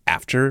going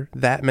after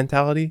that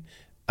mentality.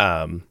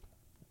 I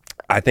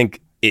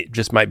think it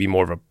just might be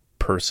more of a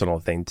personal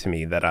thing to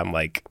me that I'm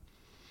like,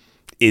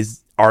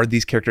 are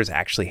these characters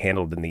actually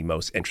handled in the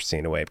most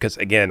interesting way? Because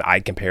again, I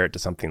compare it to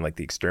something like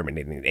The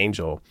Exterminating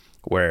Angel,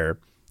 where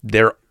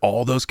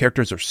all those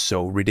characters are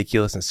so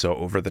ridiculous and so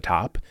over the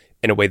top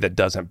in a way that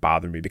doesn't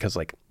bother me, because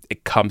like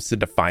it comes to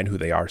define who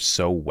they are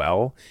so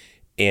well,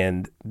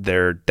 and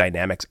their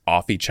dynamics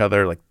off each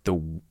other, like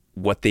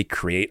what they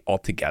create all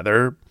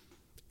together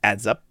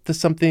adds up to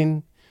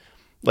something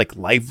like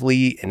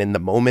lively and in the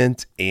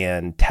moment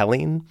and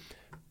telling.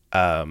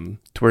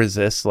 Towards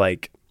this,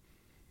 like,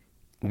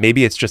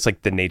 maybe it's just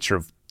like the nature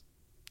of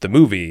the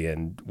movie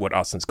and what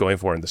Austin's going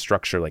for in the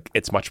structure. Like,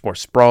 it's much more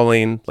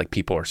sprawling, like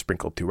people are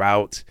sprinkled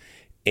throughout,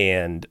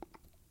 and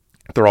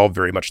they're all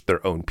very much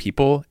their own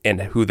people,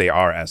 and who they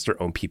are as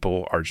their own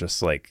people are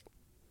just like,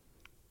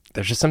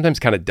 they're just sometimes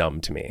kind of dumb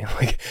to me.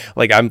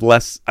 Like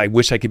I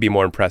wish I could be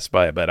more impressed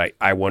by it, but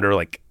I wonder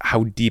like,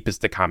 how deep is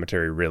the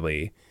commentary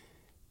really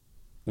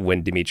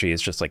when Dimitri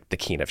is just like the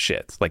king of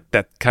shit? Like,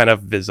 that kind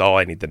of is all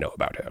I need to know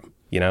about him,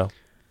 you know?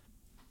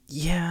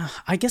 Yeah,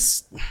 I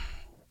guess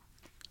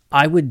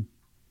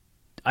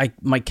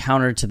my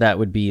counter to that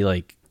would be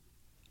like,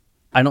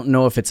 I don't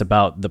know if it's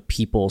about the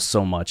people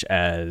so much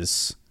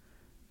as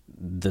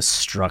the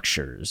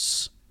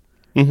structures,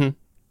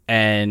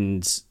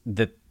 and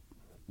that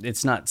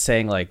it's not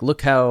saying like,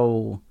 look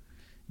how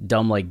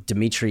dumb like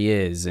Dimitri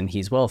is and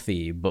he's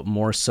wealthy, but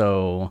more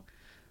so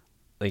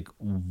like,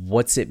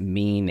 what's it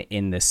mean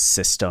in this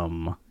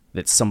system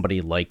that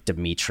somebody like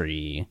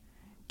Dimitri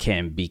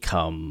can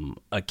become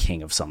a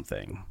king of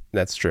something?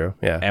 That's true.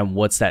 Yeah. And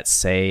what's that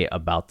say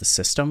about the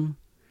system?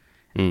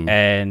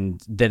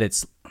 And that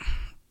it's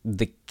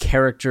the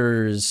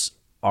characters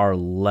are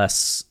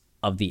less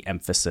of the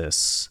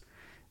emphasis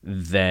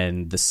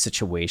than the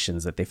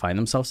situations that they find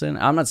themselves in.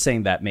 I'm not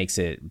saying that makes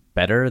it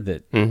better,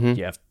 that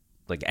you have,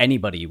 like,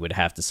 anybody would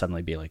have to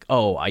suddenly be like,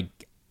 oh,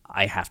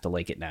 I have to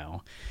like it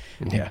now.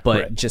 Yeah,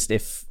 but right. just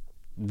if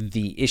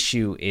the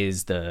issue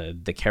is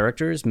the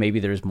characters,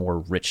 maybe there's more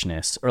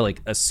richness, or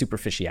like a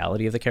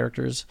superficiality of the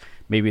characters.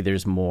 Maybe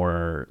there's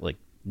more like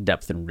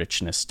depth and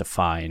richness to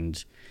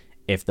find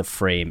if the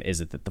frame is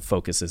it that the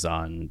focus is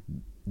on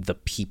the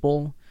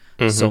people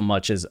so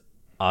much as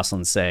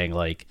Aslan's saying,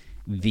 like,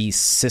 these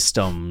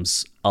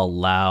systems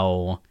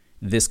allow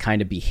this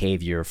kind of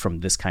behavior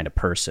from this kind of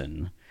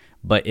person,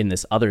 but in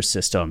this other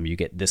system you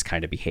get this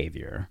kind of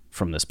behavior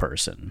from this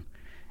person.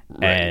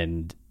 Right.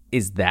 And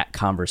is that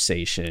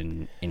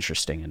conversation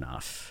interesting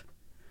enough?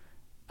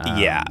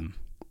 Yeah.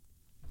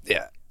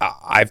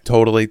 I've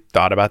totally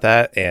thought about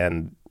that,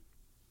 and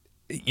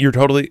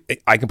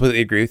I completely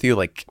agree with you.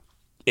 Like,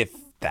 if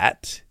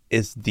that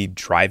is the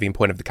driving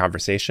point of the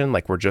conversation,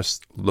 like, we're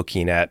just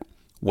looking at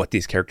what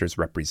these characters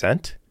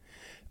represent,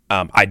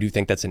 I do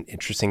think that's an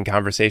interesting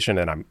conversation,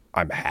 and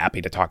I'm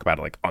happy to talk about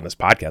it, like, on this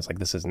podcast. Like,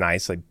 this is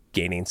nice, like,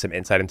 gaining some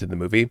insight into the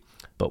movie.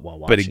 But while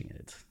watching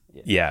it.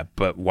 Yeah,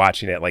 but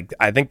watching it, like,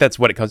 I think that's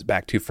what it comes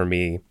back to for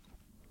me,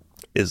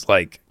 is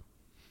like,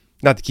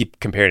 not to keep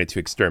comparing it to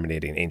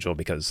Exterminating Angel,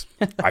 because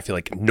I feel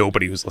like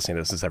nobody who's listening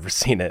to this has ever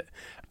seen it.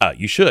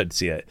 You should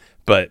see it.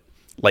 But,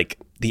 like,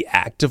 the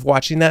act of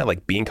watching that,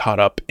 like, being caught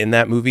up in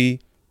that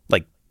movie,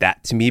 like,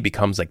 that to me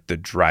becomes like the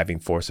driving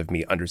force of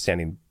me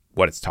understanding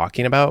what it's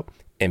talking about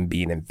and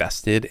being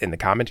invested in the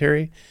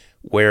commentary.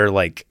 Where,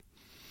 like,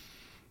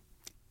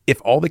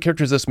 if all the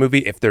characters in this movie,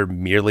 if they're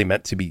merely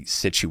meant to be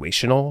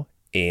situational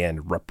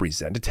and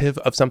representative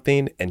of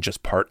something and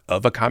just part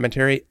of a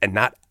commentary and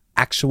not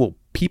actual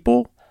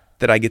people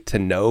that I get to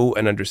know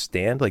and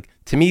understand, like,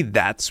 to me,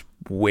 that's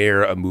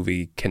where a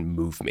movie can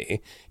move me,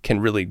 can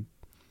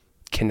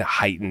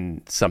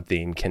heighten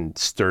something, can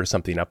stir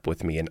something up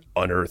with me and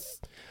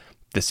unearth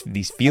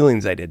these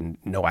feelings I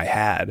didn't know I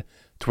had.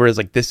 To whereas,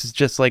 like, this is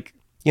just like,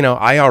 you know,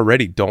 I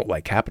already don't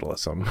like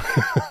capitalism.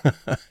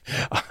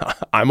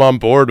 I'm on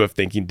board with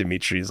thinking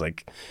Dimitri's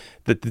like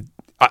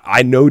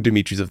I know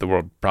Dimitri's of the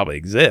world probably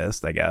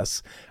exist, I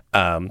guess.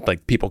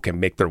 Like, people can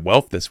make their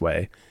wealth this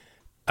way.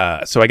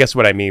 So I guess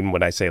what I mean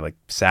when I say, like,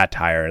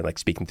 satire and, like,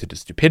 speaking to the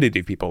stupidity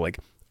of people, like,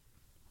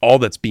 all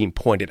that's being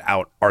pointed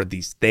out are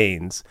these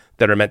things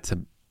that are meant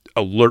to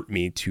alert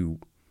me to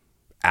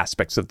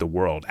aspects of the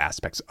world,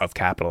 aspects of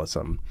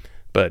capitalism.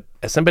 But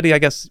as somebody, I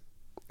guess,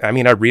 I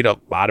mean, I read a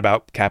lot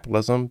about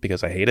capitalism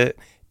because I hate it.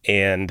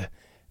 And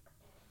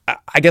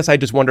I guess I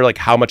just wonder, like,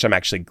 how much I'm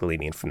actually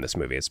gleaning from this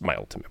movie is my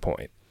ultimate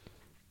point.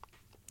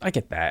 I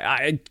get that.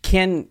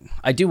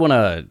 I do want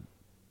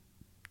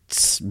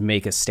to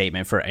make a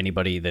statement for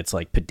anybody that's,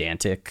 like,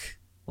 pedantic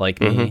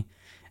like me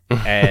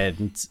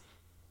and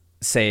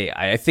say,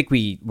 I think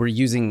we're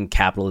using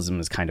capitalism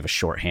as kind of a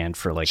shorthand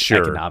for, like,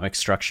 economic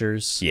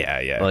structures.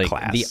 Yeah, like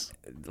class.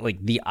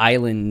 the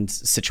island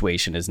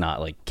situation is not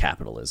like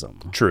capitalism.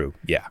 True.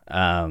 Yeah.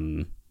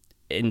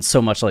 And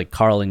so much like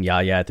Carl and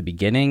Yaya at the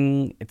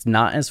beginning, it's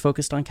not as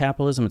focused on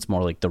capitalism. It's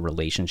more like the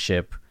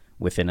relationship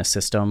within a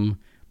system.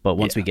 But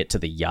once we get to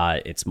the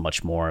yacht, it's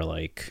much more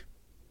like,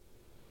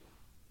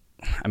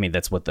 I mean,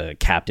 that's what the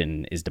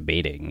captain is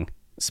debating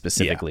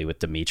specifically with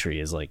Dimitri,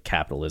 is like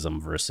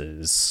capitalism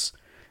versus,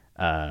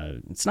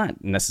 it's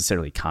not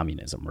necessarily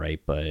communism,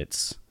 right? But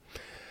it's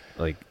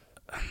like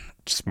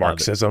just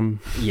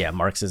Marxism.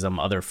 Marxism,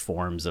 other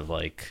forms of,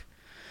 like,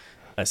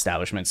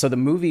 establishment. So the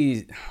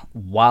movie,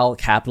 while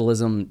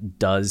capitalism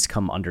does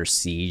come under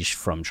siege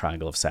from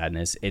Triangle of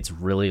Sadness, it's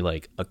really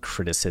like a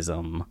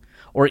criticism,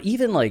 or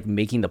even like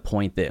making the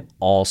point that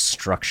all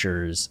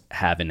structures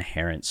have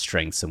inherent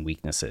strengths and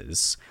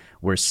weaknesses,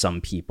 where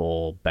some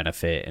people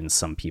benefit and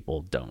some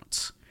people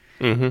don't.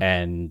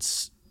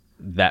 And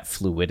that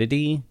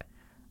fluidity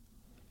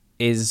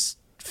is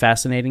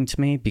fascinating to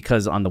me,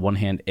 because on the one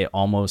hand, it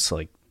almost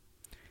like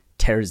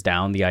tears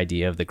down the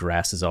idea of the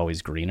grass is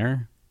always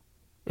greener.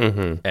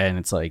 And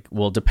it's like,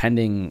 well,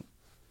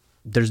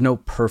 there's no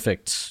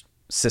perfect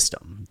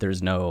system.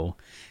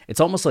 It's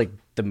almost like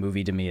the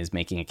movie to me is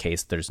making a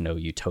case there's no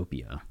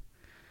utopia.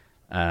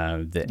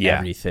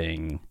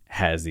 Everything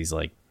has these,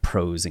 like,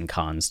 pros and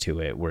cons to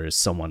it, where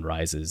someone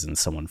rises and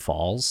someone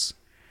falls.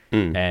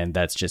 And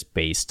that's just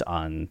based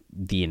on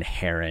the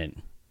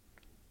inherent,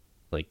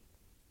 like,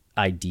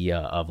 idea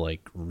of,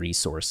 like,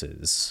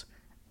 resources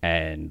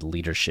and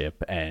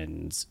leadership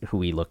and who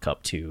we look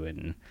up to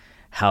and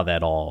how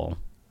that all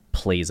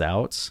plays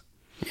out.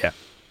 Yeah.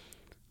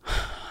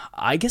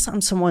 I guess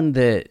I'm someone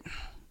that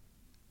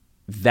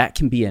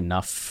can be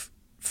enough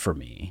for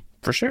me.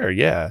 For sure,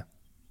 yeah.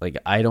 like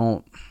I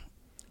don't,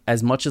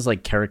 as much as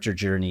like character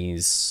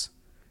journeys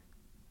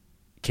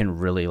can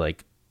really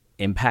like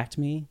impact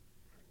me,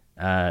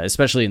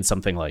 especially in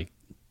something like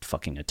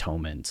fucking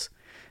Atonement.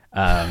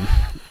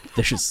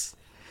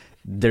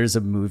 There's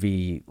a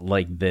movie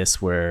like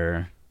this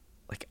where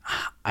like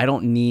I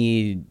don't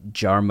need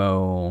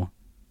Jarmo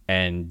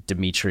and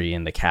Dimitri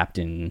and the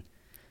captain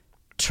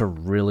to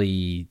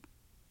really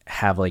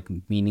have like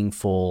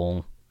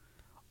meaningful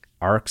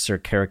arcs or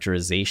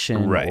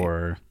characterization, Right.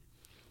 or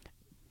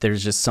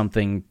there's just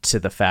something to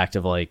the fact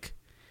of like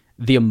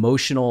the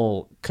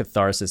emotional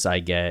catharsis I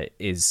get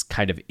is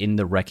kind of in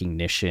the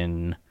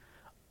recognition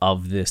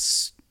of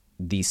these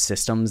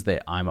systems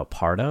that I'm a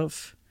part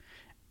of,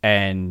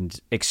 and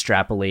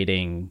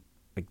extrapolating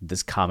like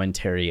this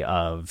commentary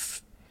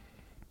of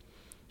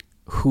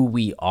who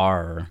we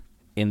are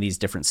in these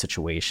different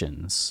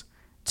situations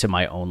to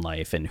my own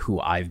life and who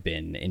I've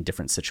been in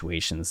different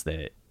situations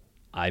that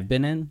I've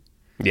been in.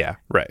 Yeah,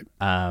 right.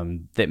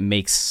 That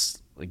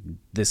makes like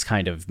this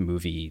kind of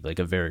movie like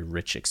a very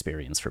rich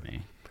experience for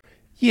me.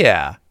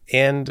 Yeah,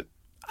 and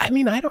I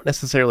mean, I don't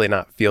necessarily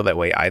not feel that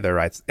way either.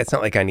 It's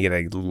not like I need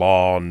a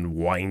long,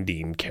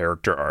 winding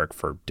character arc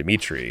for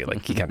Dimitri.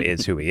 Like, he kind of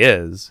is who he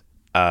is.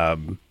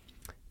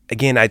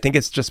 Again, I think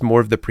it's just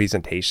more of the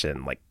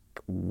presentation, like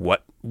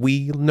what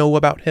we know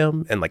about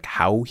him and like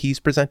how he's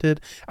presented.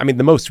 I mean,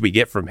 the most we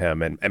get from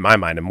him, and in my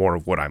mind, and more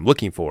of what I'm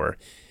looking for,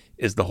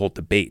 is the whole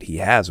debate he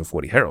has with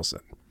Woody Harrelson.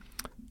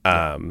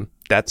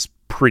 That's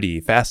pretty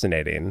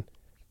fascinating.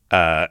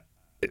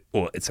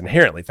 Well, it's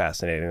inherently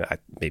fascinating.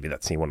 Maybe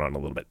that scene went on a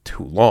little bit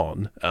too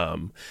long.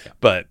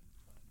 But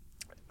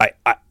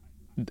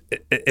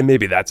and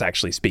maybe that's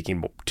actually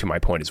speaking to my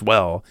point as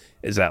well,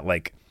 is that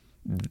like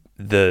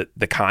the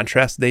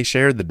contrast they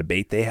share, the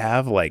debate they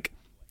have, like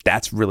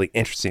that's really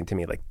interesting to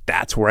me. Like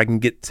that's where I can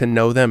get to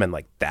know them, and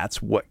like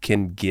that's what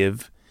can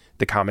give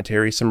the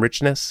commentary some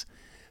richness.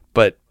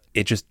 But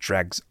it just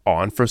drags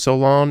on for so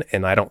long,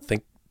 and I don't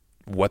think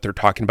what they're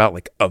talking about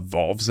like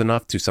evolves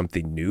enough to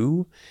something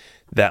new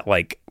that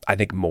like I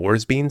think more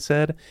is being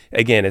said.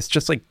 Again, it's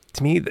just like,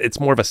 to me, it's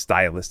more of a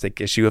stylistic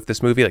issue of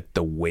this movie, like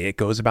the way it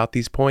goes about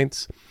these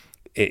points.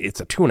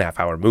 It's a 2.5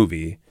 hour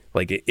movie.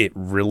 Like it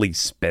really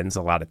spends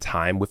a lot of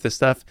time with this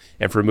stuff,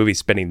 and for a movie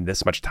spending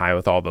this much time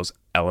with all those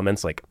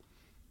elements, like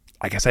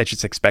I guess I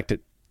just expect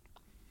it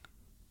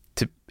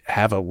to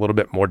have a little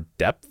bit more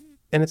depth.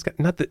 And it's got,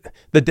 not that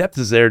the depth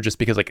is there just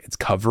because like it's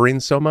covering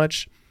so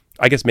much.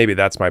 I guess maybe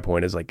that's my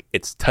point, is like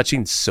it's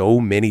touching so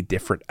many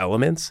different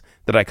elements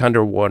that I kind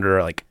of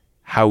wonder like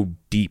how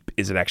deep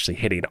is it actually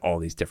hitting all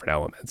these different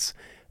elements,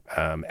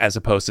 as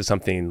opposed to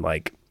something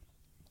like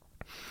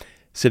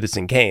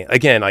Citizen Kane.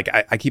 Again, like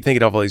I keep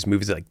thinking of all these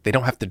movies that like they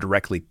don't have to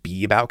directly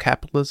be about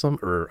capitalism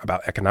or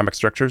about economic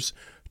structures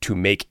to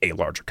make a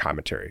larger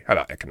commentary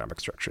about economic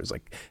structures.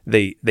 Like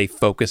they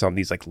focus on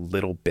these like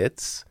little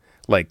bits,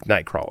 like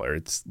Nightcrawler.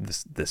 It's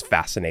this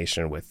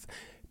fascination with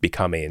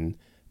becoming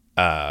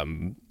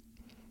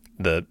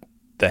the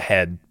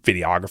head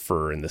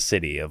videographer in the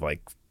city of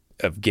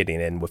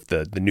getting in with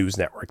the news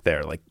network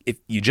there. Like if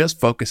you just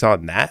focus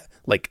on that,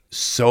 like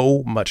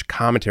so much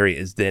commentary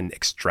is then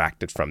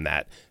extracted from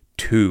that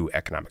to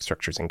economic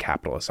structures and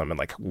capitalism and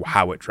like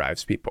how it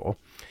drives people.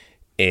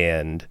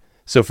 And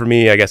so for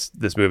me, I guess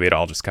this movie, it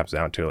all just comes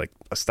down to like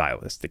a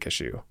stylistic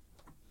issue.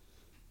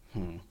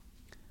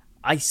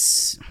 I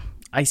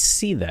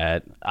see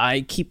that.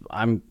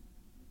 I'm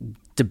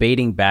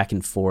debating back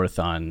and forth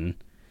on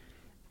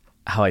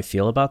how I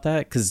feel about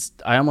that, because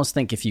I almost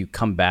think if you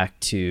come back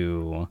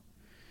to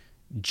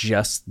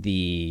just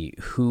the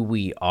who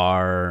we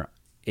are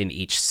in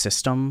each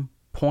system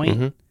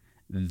point,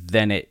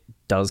 then it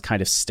does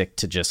kind of stick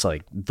to just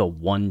like the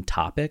one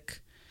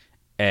topic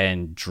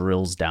and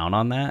drills down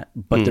on that.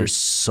 But there's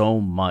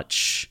so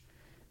much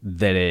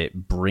that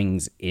it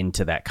brings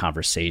into that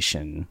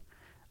conversation.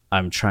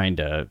 I'm trying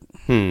to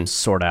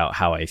sort out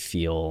how I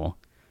feel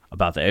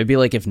about that. It'd be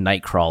like if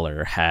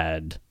Nightcrawler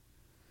had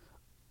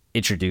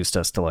introduced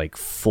us to like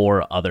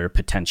 4 other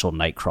potential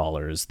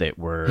Nightcrawlers that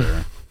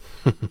were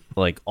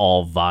like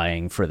all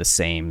vying for the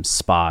same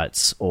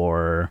spots,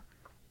 or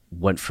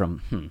went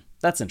from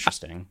that's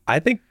interesting. I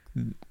think,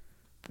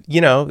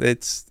 you know,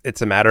 it's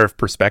a matter of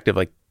perspective.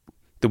 Like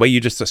the way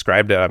you just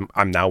described it,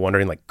 I'm now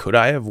wondering, like, could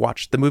I have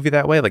watched the movie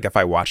that way? Like if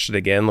I watched it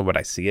again, would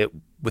I see it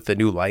with a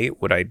new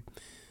light? Would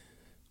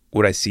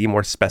I see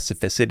more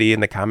specificity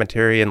in the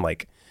commentary, and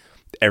like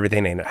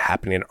everything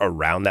happening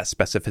around that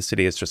specificity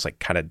is just like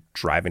kind of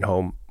driving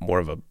home more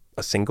of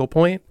a single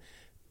point?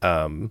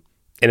 And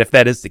if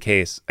that is the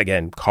case,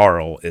 again,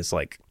 Carl is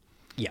like,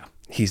 Yeah.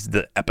 he's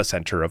the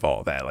epicenter of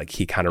all that. Like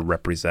he kind of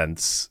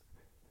represents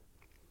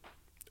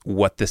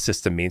what the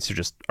system means to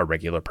just a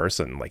regular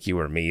person like you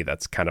or me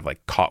that's kind of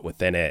like caught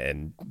within it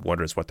and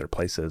wonders what their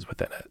place is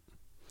within it.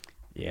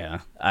 Yeah.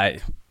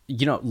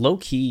 Low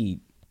key,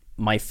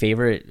 my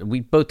favorite, we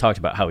both talked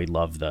about how we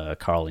love the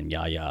Carl and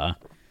Yaya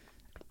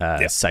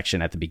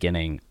section at the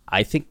beginning.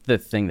 I think the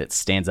thing that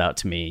stands out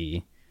to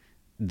me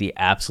the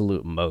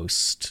absolute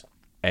most,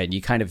 and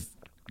you kind of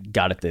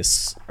got at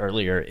this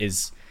earlier,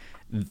 is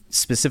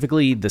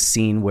Specifically the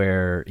scene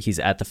where he's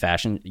at the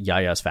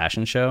Yaya's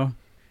fashion show.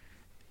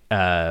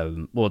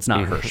 Well, it's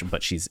not her,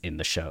 but she's in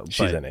the show.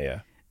 She's in it, yeah.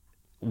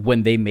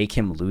 When they make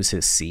him lose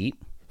his seat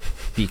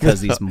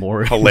because these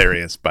more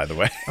hilarious, by the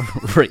way.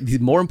 Right, these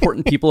more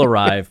important people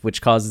arrive,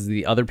 which causes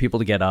the other people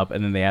to get up,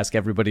 and then they ask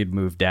everybody to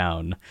move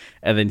down,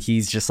 and then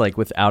he's just like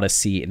without a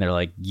seat, and they're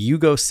like, "You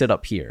go sit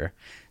up here."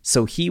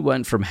 So he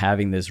went from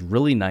having this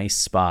really nice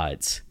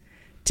spot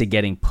to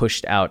getting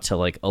pushed out to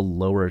like a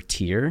lower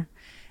tier,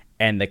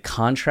 and the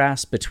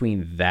contrast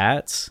between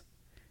that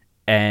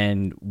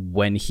and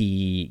when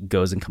he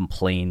goes and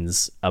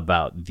complains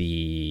about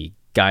the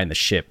guy in the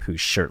ship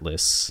who's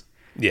shirtless.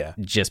 Yeah.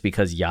 Just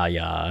because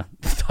Yaya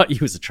thought he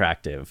was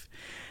attractive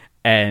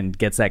and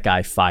gets that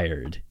guy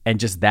fired.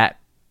 And just that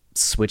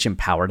switch in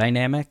power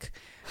dynamic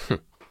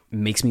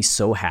makes me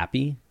so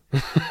happy.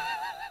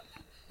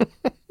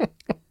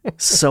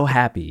 So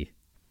happy.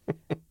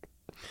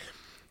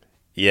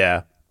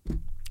 Yeah.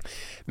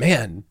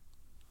 Man.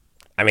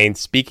 I mean,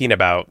 speaking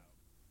about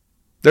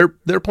there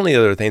are plenty of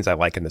other things I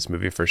like in this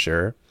movie for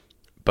sure,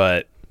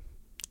 but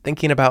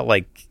thinking about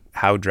like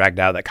how dragged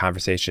out that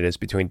conversation is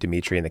between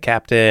Dimitri and the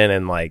captain,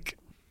 and like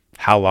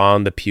how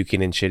long the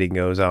puking and shitting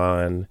goes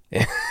on,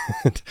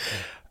 and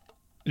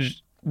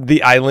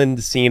the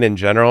island scene in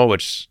general,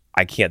 which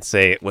I can't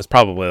say was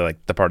probably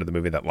like the part of the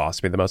movie that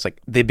lost me the most. Like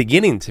the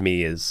beginning to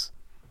me is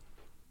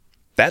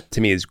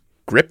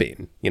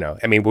gripping, you know.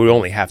 I mean, we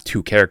only have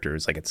two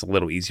characters, like it's a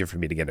little easier for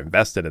me to get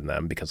invested in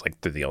them because like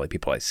they're the only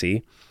people I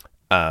see.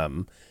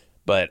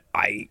 But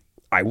I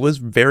was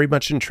very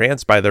much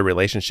entranced by their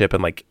relationship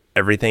and like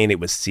everything it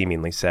was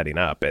seemingly setting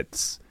up.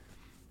 It's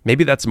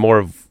maybe that's more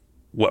of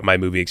what my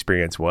movie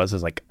experience was,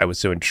 is like I was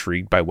so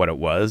intrigued by what it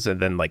was, and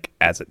then like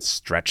as it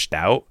stretched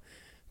out,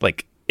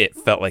 like it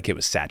felt like it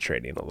was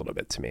saturating a little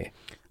bit to me.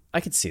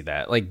 I could see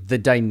that. Like the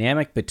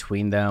dynamic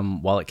between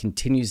them, while it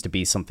continues to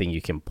be something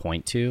you can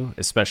point to,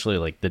 especially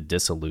like the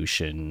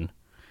dissolution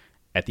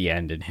at the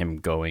end and him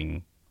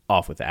going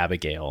off with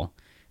Abigail,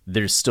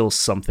 there's still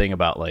something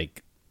about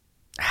like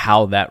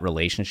how that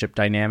relationship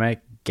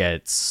dynamic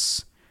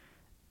gets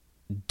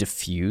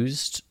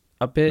diffused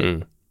a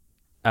bit,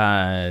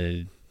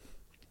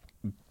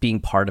 being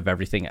part of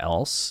everything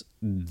else,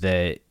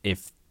 that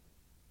if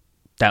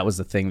that was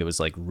the thing that was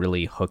like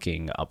really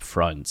hooking up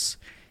front,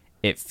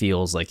 it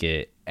feels like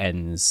it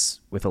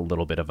ends with a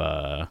little bit of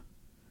a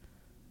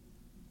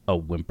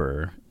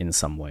whimper in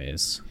some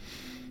ways.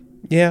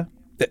 Yeah.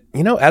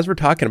 You know, as we're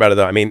talking about it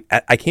though, I mean,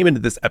 I came into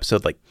this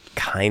episode like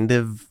kind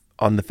of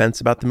on the fence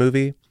about the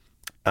movie.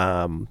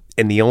 And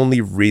the only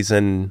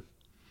reason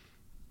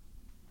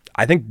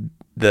I think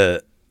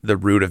the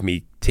root of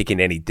me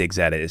taking any digs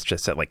at it is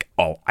just that like,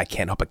 I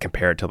can't help but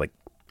compare it to like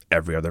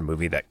every other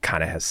movie that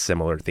kind of has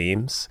similar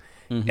themes.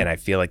 Mm-hmm. And I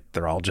feel like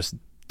they're all just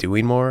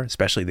doing more,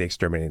 especially The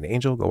Exterminating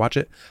Angel. Go watch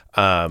it.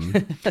 By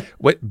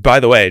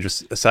the way,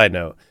 just a side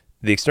note,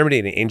 The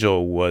Exterminating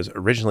Angel was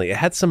originally, it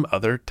had some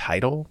other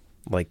title,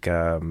 like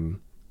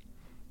something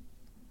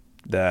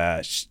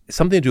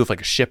to do with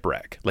like a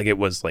shipwreck. Like it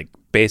was like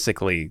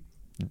basically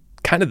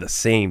kind of the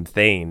same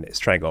thing as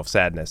Triangle of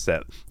Sadness,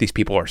 that these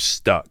people are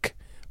stuck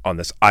on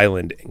this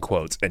island in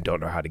quotes and don't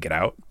know how to get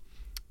out.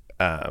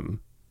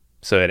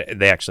 So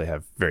they actually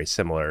have very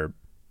similar,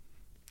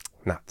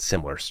 not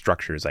similar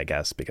structures, I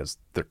guess, because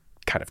they're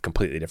kind of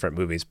completely different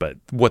movies, but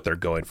what they're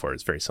going for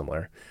is very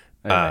similar.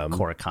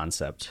 Core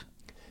concept.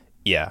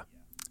 Yeah.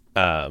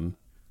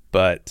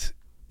 But,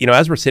 you know,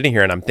 as we're sitting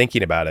here and I'm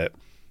thinking about it,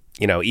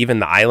 you know, even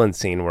the island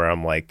scene where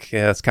I'm like,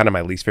 yeah, that's kind of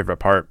my least favorite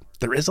part.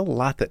 There is a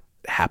lot that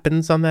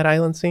happens on that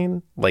island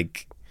scene.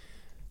 Like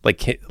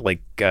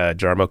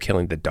Jarmo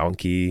killing the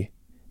donkey.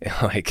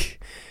 like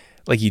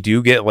you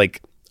do get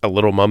like a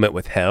little moment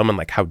with him and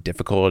like how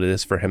difficult it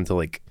is for him to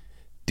like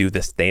do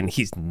this thing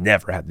he's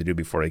never had to do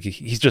before. Like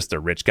he's just a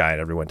rich guy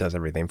and everyone does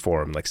everything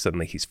for him. Like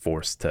suddenly he's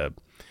forced to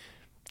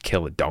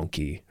kill a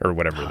donkey or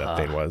whatever that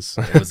thing was.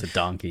 It was a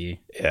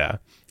donkey. Yeah.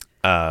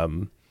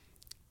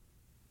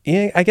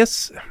 Yeah, I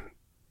guess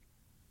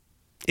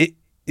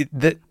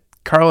that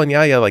Carl and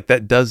Yaya, like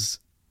that does,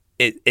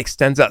 it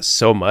extends out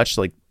so much,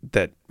 like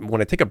that when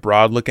I take a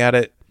broad look at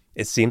it,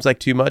 it seems like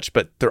too much,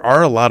 but there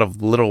are a lot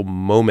of little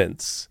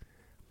moments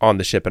on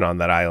the ship and on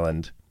that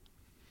island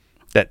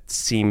that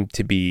seem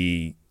to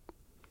be,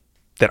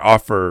 that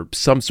offer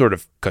some sort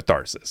of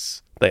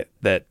catharsis, that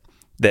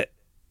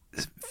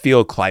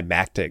feel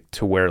climactic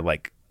to where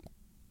like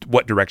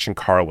what direction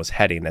Carl was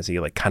heading as he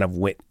like kind of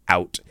went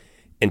out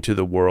into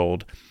the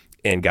world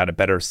and got a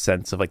better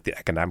sense of like the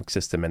economic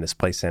system and his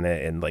place in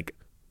it and like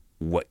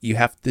what you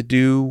have to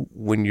do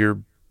when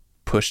you're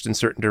pushed in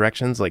certain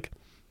directions. Like,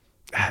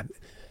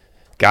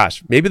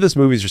 gosh, maybe this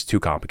movie is just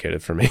too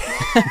complicated for me.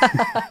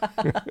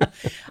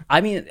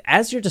 I mean,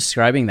 as you're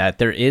describing that,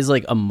 there is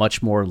like a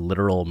much more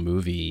literal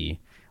movie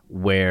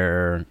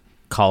where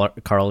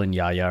Carl and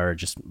Yaya are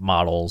just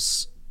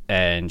models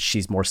and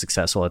she's more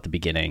successful at the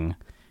beginning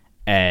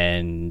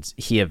and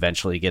he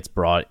eventually gets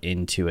brought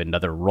into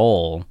another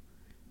role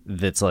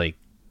that's like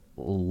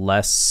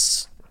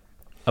less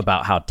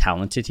about how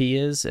talented he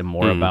is and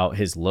more about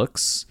his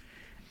looks,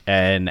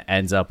 and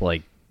ends up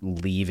like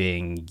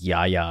leaving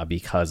Yaya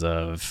because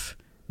of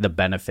the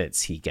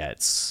benefits he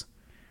gets,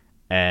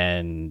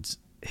 and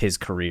his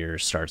career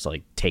starts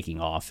like taking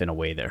off in a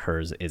way that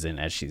hers isn't,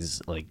 as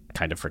she's like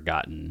kind of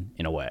forgotten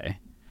in a way.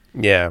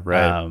 Yeah,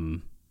 right.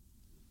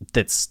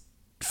 That's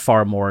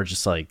far more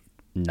just like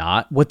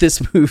not what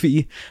this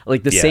movie,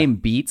 like the same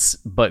beats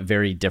but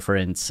very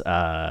different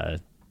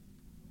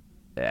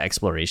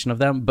exploration of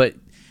them. But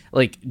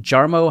like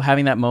Jarmo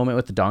having that moment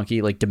with the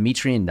donkey, like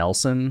Dimitri and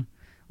Nelson,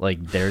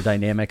 like their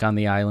dynamic on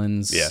the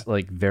islands,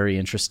 like very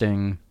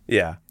interesting.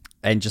 Yeah.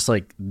 And just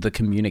like the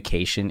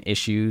communication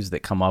issues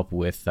that come up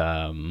with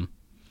Therese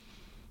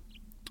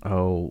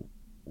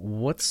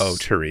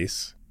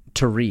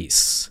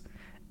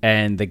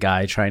and the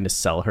guy trying to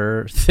sell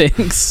her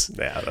things.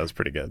 Yeah, that was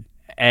pretty good.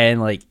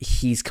 And like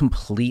he's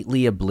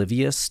completely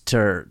oblivious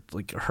to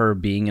like her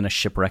being in a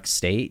shipwrecked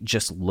state,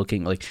 just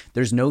looking like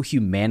there's no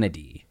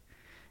humanity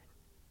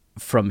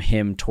from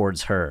him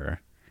towards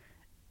her.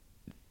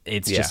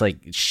 It's just like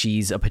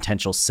she's a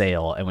potential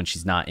sale, and when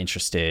she's not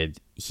interested,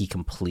 he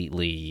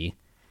completely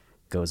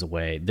goes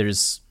away. There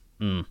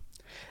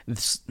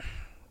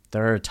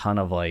are a ton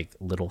of like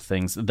little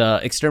things. The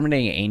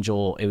Exterminating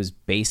Angel, it was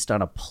based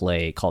on a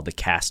play called The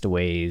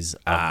Castaways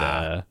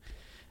of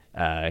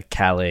the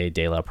Calais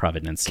de la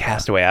Providencia.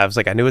 Castaway. I was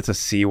like, I knew it's a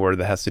C word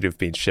that has to do with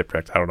being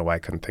shipwrecked. I don't know why I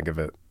couldn't think of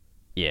it.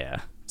 Yeah.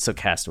 So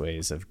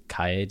Castaways of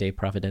Calais de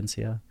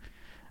Providencia.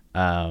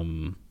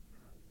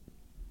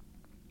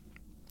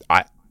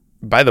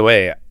 By the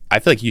way, I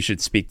feel like you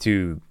should speak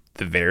to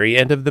the very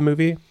end of the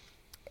movie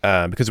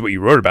because what you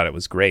wrote about it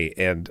was great.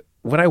 And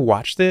when I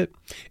watched it,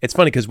 it's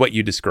funny because what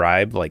you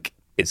described like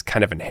is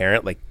kind of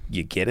inherent. Like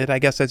you get it, I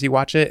guess, as you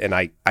watch it. And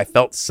I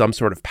felt some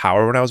sort of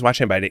power when I was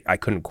watching it, but I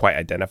couldn't quite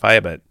identify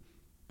it. But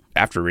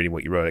after reading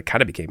what you wrote, it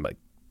kind of became like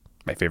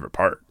my favorite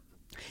part.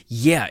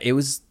 Yeah, it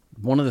was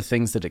one of the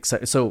things that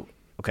excited. So,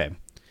 okay.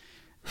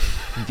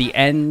 The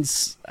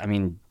ends, I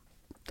mean,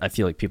 I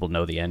feel like people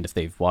know the end if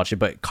they've watched it,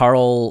 but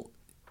Carl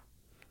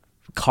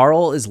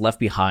is left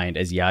behind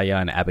as Yaya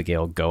and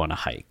Abigail go on a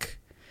hike.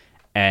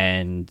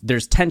 And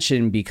there's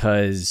tension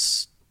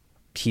because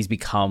he's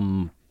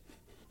become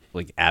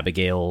like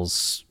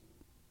Abigail's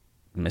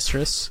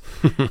mistress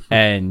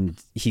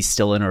and he's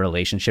still in a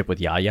relationship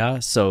with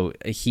Yaya. So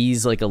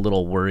he's like a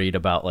little worried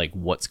about like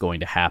what's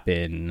going to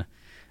happen.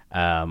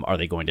 Are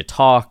they going to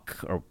talk?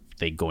 Or are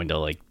they going to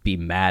like be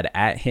mad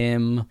at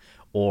him?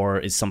 Or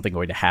is something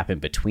going to happen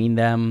between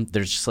them?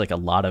 There's just like a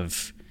lot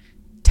of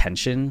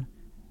tension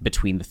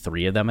between the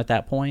three of them at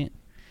that point.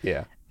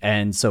 Yeah.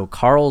 And so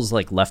Carl's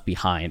like left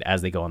behind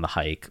as they go on the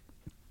hike.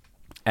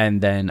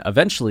 And then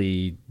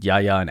eventually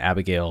Yaya and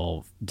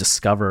Abigail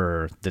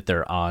discover that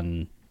they're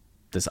on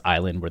this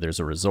island where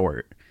there's a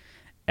resort.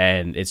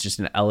 And it's just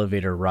an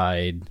elevator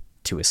ride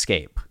to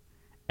escape.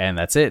 And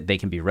that's it. They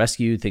can be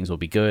rescued. Things will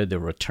be good. They'll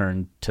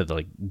return to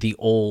the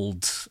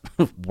old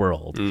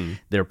world,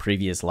 their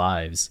previous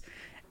lives.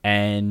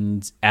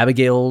 And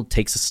Abigail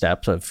takes a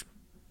step of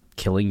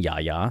killing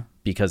Yaya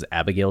because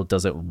Abigail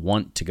doesn't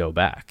want to go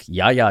back.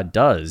 Yaya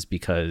does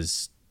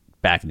because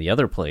back in the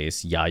other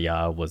place,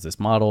 Yaya was this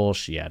model.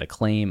 She had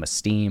acclaim,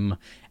 esteem.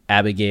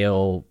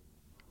 Abigail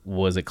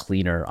was a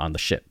cleaner on the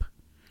ship.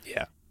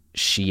 Yeah.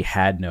 She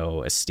had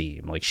no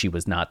esteem. Like she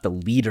was not the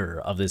leader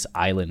of this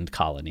island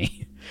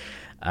colony.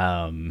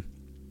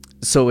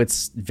 So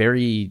it's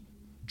very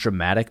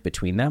dramatic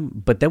between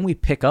them. But then we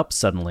pick up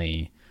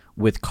suddenly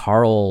with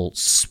Carl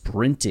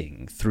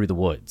sprinting through the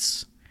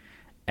woods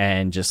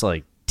and just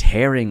like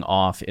tearing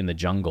off in the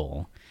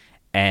jungle.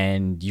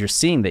 And you're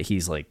seeing that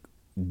he's like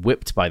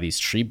whipped by these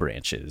tree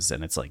branches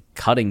and it's like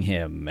cutting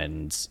him.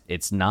 And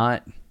it's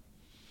not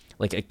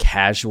like a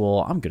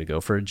casual, I'm going to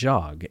go for a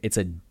jog. It's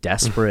a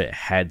desperate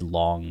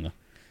headlong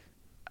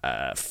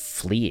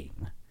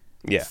fleeing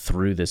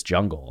through this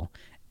jungle.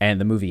 And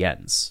the movie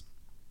ends.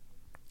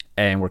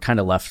 And we're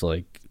kind of left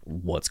like,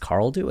 what's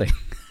Carl doing?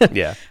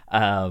 Yeah.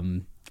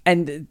 And,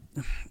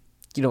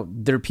 you know,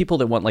 there are people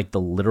that want like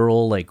the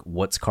literal, like,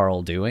 what's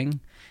Carl doing?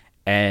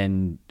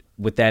 And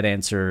with that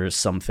answer,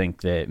 some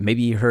think that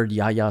maybe he heard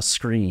Yaya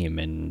scream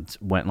and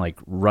went like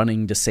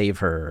running to save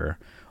her.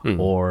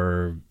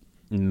 Or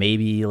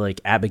maybe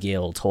like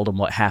Abigail told him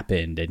what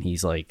happened and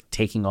he's like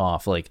taking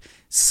off, like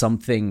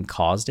something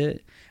caused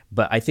it.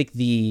 But I think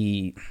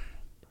it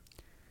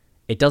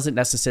doesn't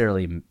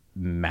necessarily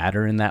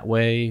matter in that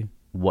way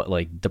what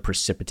like the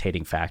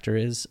precipitating factor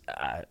is.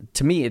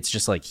 To me, it's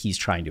just like he's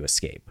trying to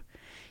escape.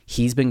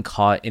 He's been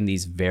caught in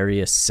these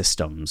various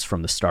systems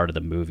from the start of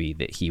the movie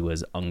that he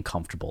was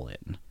uncomfortable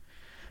in.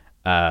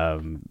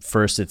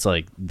 First, it's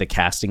like the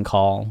casting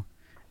call,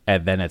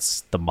 and then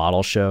it's the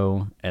model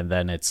show, and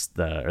then it's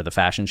the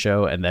fashion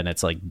show, and then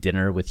it's like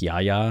dinner with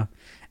Yaya.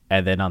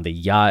 And then on the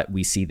yacht,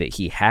 we see that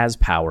he has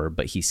power,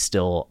 but he's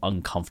still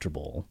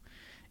uncomfortable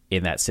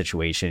in that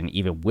situation.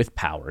 Even with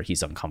power,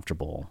 he's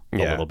uncomfortable a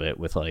little bit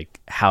with like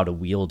how to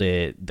wield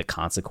it, the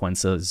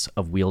consequences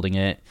of wielding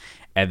it.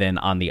 And then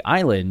on the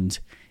island,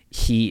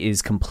 he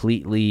is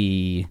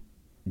completely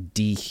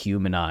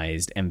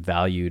dehumanized and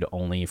valued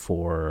only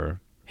for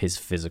his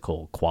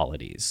physical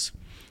qualities.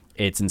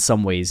 It's in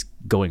some ways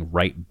going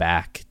right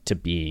back to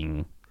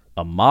being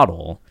a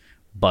model,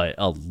 but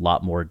a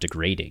lot more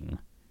degrading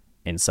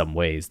in some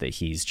ways, that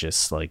he's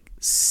just like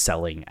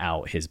selling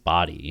out his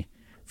body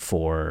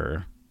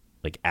for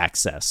like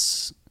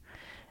access.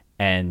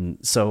 And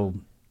so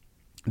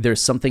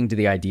there's something to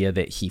the idea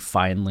that he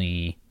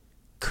finally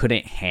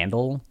couldn't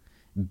handle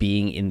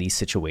being in these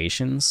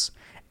situations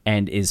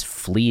and is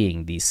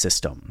fleeing these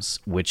systems,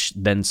 which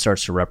then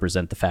starts to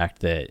represent the fact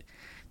that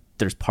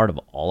there's part of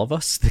all of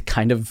us that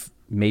kind of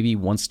maybe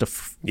wants to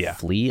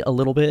flee a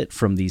little bit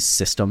from these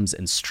systems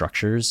and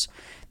structures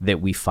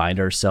that we find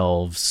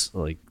ourselves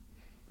like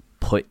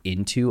put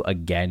into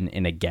again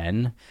and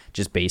again,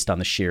 just based on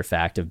the sheer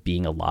fact of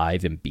being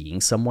alive and being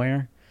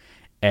somewhere,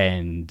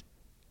 and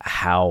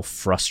how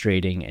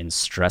frustrating and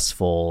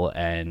stressful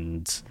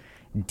and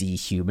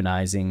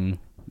dehumanizing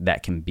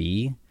that can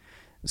be.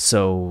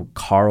 So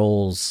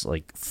Carl's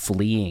like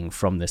fleeing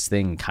from this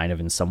thing kind of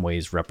in some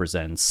ways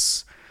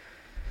represents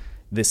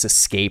this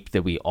escape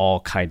that we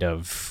all kind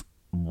of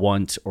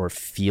want or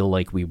feel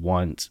like we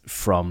want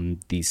from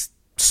these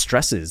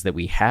stresses that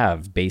we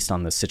have based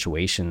on the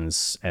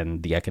situations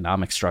and the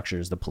economic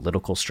structures, the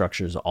political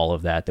structures, all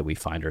of that we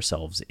find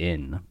ourselves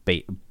in,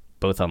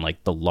 both on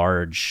like the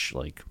large,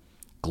 like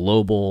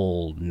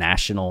global,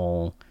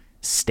 national,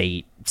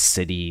 state,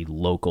 city,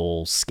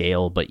 local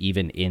scale, but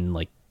even in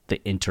like the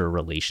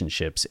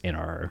interrelationships in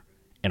our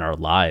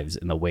lives,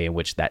 and the way in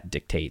which that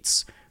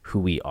dictates who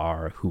we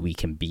are, who we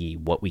can be,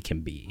 what we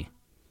can be.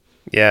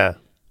 Yeah.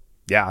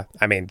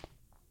 I mean,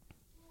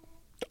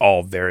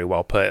 all very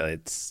well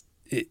put.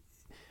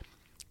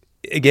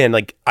 Again,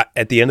 like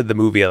at the end of the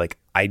movie,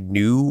 I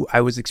knew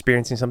I was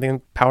experiencing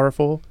something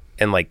powerful,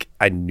 and like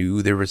I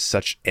knew there was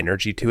such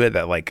energy to it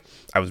that like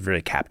I was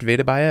really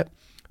captivated by it.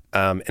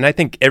 And I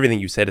think everything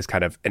you said is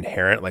kind of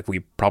inherent. Like we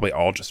probably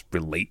all just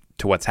relate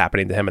to what's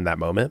happening to him in that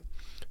moment.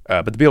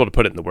 But to be able to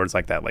put it into words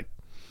like that, like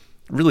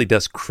really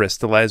does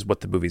crystallize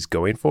what the movie's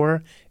going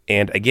for.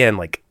 And again,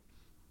 like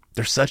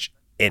there's such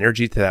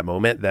energy to that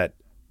moment that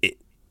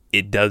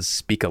it does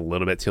speak a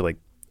little bit to like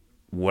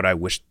what I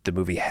wish the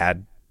movie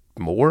had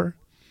more.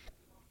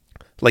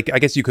 Like, I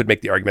guess you could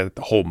make the argument that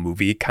the whole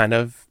movie kind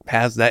of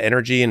has that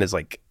energy and is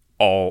like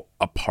all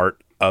a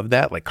part of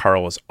that. Like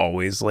Carl is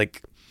always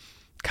like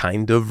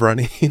kind of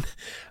running.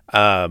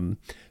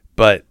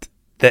 But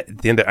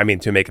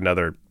to make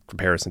another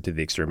comparison to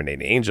The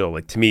Exterminating Angel,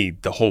 like to me,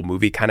 the whole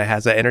movie kind of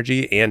has that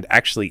energy and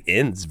actually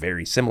ends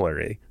very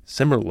similarly.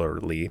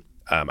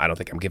 I don't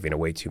think I'm giving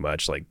away too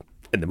much. Like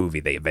in the movie,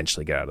 they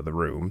eventually get out of the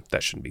room.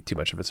 That shouldn't be too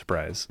much of a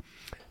surprise.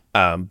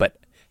 But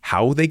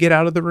how they get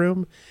out of the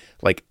room,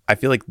 like I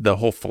feel like the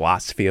whole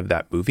philosophy of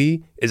that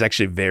movie is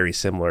actually very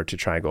similar to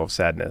Triangle of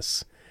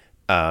Sadness,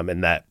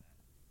 in that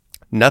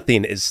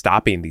nothing is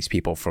stopping these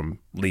people from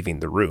leaving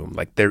the room.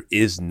 Like there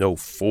is no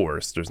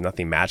force. There's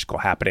nothing magical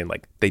happening.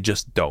 Like they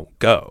just don't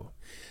go.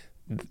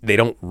 They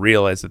don't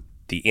realize that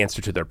the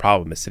answer to their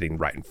problem is sitting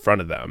right in front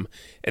of them,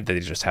 and they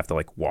just have to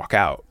like walk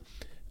out.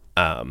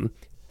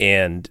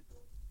 And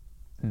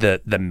the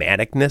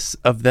manicness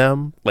of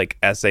them, like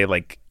as they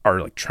like are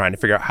like trying to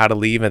figure out how to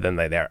leave, and then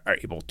they are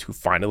able to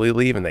finally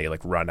leave, and they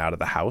like run out of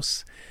the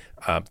house.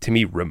 To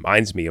me,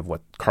 reminds me of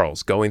what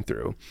Carl's going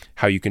through.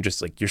 How you can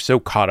just like, you're so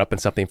caught up in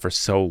something for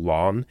so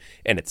long,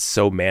 and it's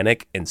so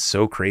manic and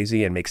so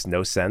crazy and makes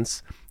no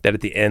sense, that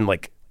at the end,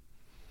 like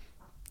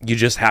you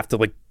just have to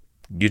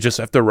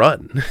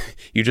run.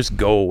 You just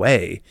go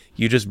away.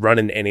 You just run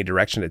in any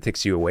direction that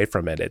takes you away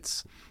from it.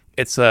 It's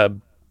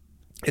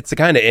the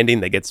kind of ending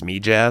that gets me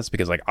jazzed,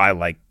 because like I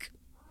like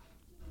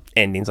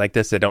endings like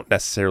this that don't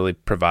necessarily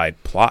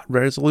provide plot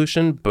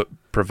resolution, but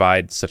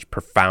provide such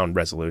profound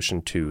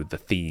resolution to the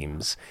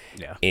themes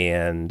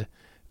and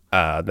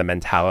the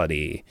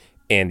mentality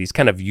and these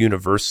kind of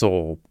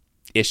universal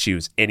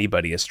issues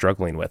anybody is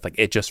struggling with. Like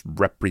it just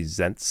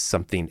represents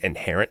something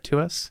inherent to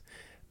us,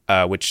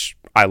 which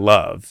I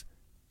love.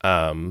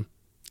 And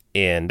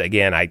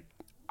again,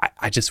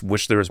 I just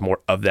wish there was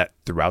more of that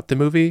throughout the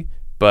movie.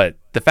 But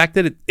the fact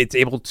that it's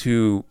able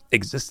to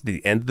exist at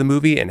the end of the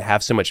movie and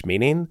have so much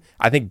meaning,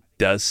 I think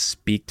does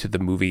speak to the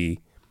movie's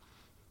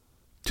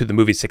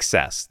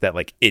success. That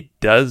like it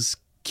does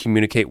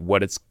communicate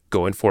what it's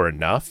going for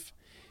enough,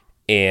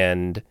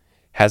 and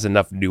has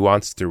enough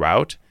nuance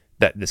throughout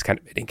that this kind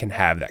of ending can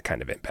have that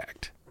kind of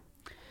impact.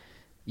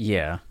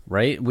 Yeah,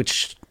 right.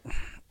 Which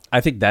I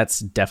think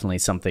that's definitely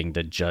something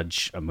to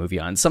judge a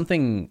movie on.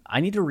 Something I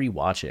need to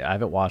rewatch it. I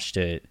haven't watched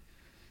it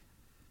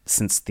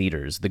since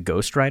theaters. The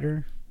Ghost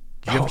Rider.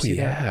 Did you ever see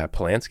that?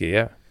 Polanski.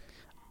 Yeah,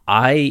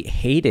 I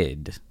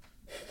hated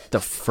the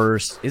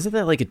first. Isn't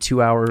that like a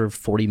 2-hour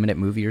 40-minute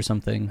movie or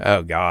something?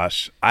 Oh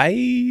gosh,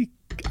 I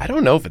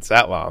don't know if it's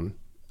that long.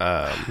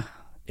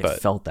 It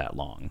felt that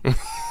long.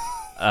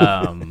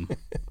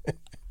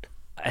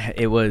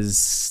 It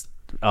was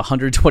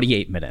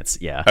 128 minutes.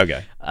 Yeah.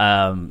 Okay.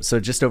 So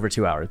just over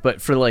 2 hours,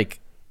 but for like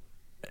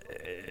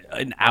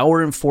an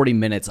hour and 40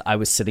 minutes, I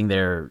was sitting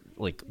there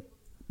like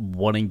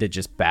wanting to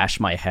just bash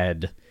my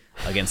head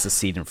against the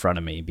seat in front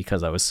of me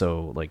because I was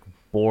so like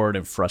bored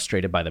and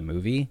frustrated by the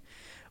movie.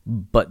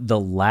 But the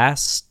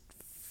last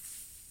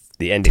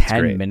The ending's 10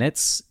 great.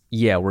 minutes,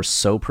 were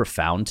so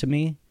profound to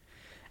me.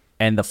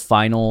 And the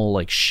final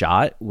like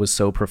shot was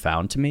so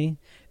profound to me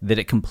that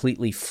it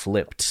completely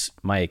flipped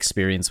my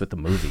experience with the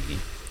movie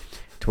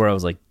to where I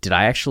was like, did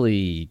I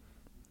actually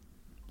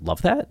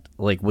love that?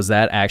 Like, was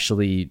that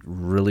actually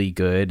really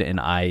good? And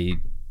I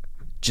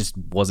just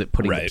wasn't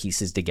putting the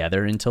pieces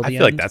together until the I end.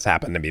 feel like that's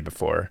happened to me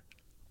before.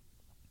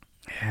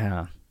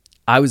 Yeah.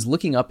 I was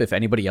looking up if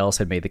anybody else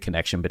had made the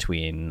connection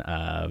between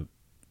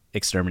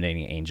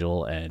Exterminating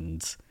Angel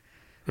and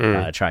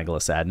Triangle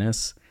of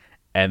Sadness.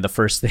 And the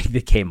first thing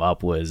that came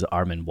up was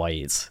Armin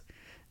White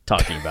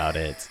talking about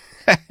it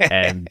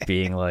and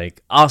being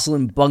like,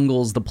 Oslin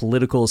bungles the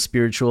political,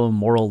 spiritual, and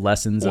moral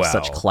lessons of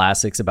such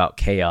classics about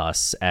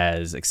chaos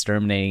as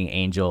Exterminating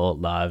Angel,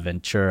 La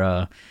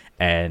Ventura,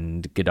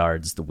 and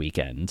Godard's The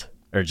Weekend.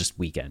 Or just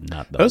Weekend,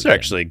 not The Those are Weekend.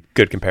 actually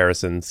good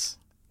comparisons.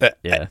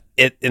 Yeah.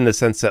 It in the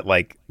sense that,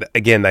 like,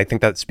 again, I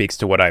think that speaks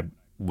to what I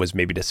was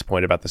maybe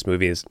disappointed about this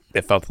movie is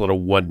it felt a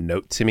little one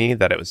note to me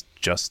that it was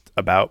just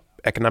about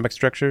economic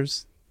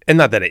structures. And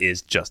not that it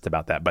is just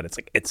about that, but it's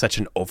like it's such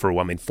an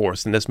overwhelming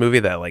force in this movie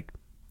that like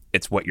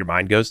it's what your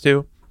mind goes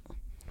to.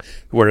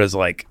 Whereas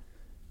like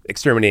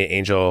Exterminating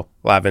Angel,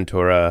 La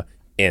Ventura,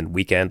 and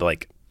Weekend,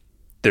 like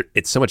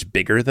it's so much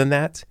bigger than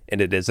that, and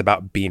it is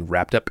about being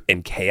wrapped up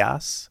in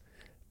chaos.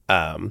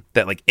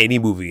 That like any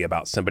movie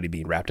about somebody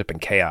being wrapped up in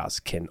chaos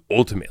can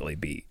ultimately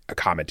be a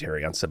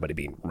commentary on somebody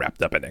being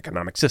wrapped up in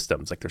economic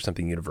systems. Like there's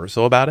something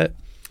universal about it.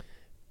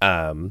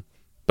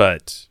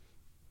 But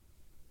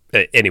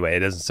anyway,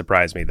 it doesn't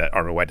surprise me that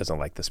Armin White doesn't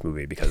like this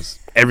movie because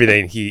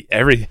everything he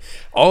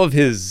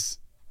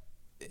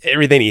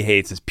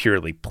hates is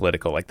purely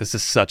political. Like this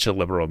is such a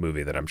liberal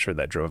movie that I'm sure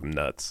that drove him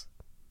nuts.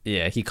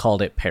 Yeah, he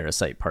called it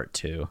Parasite Part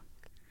 2.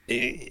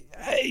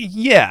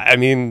 Yeah, I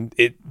mean,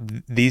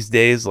 these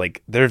days,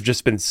 like, there have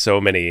just been so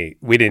many.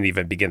 We didn't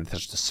even begin to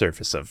touch the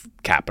surface of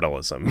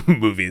capitalism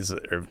movies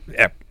or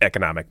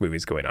economic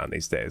movies going on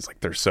these days.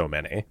 Like, there's so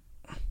many.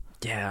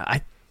 Yeah,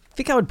 I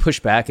think I would push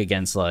back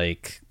against,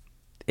 like,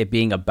 it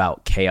being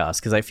about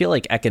chaos because I feel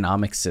like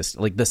economic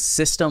system, like, the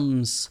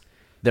systems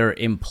that are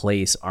in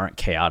place aren't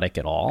chaotic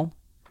at all.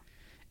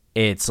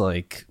 It's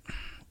like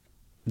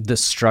the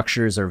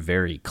structures are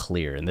very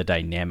clear and the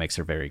dynamics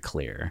are very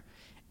clear.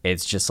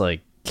 It's just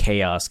like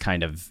chaos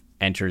kind of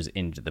enters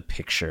into the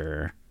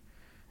picture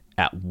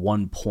at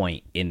one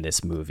point in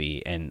this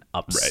movie and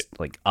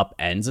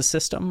upends a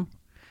system.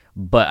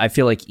 But I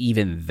feel like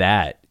even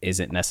that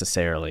isn't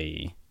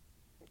necessarily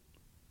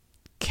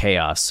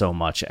chaos so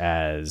much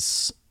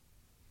as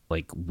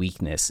like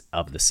weakness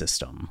of the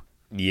system.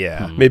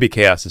 Yeah, maybe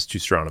chaos is too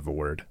strong of a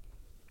word.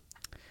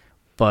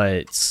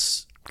 But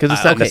because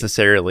it's not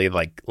necessarily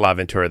like La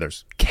Ventura,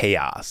 there's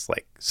chaos.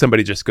 Like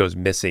somebody just goes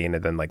missing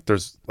and then like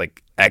there's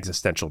like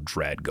existential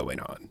dread going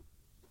on.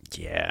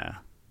 Yeah.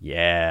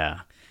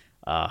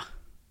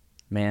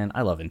 Man,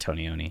 I love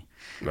Antonioni.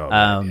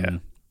 Oh,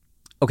 man,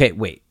 Okay,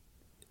 wait.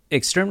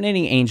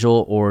 Exterminating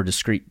Angel or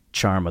Discreet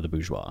Charm of the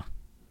Bourgeois?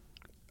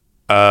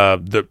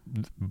 The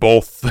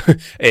both.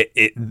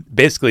 it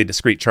basically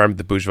Discreet Charm of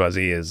the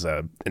Bourgeoisie is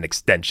an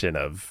extension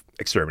of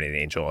Exterminating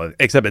Angel,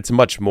 except it's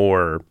much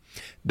more.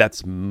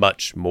 That's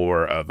much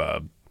more of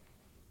a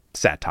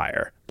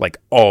satire. Like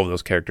all of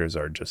those characters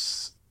are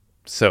just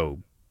so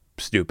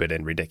stupid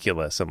and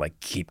ridiculous, and like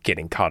keep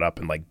getting caught up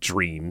in like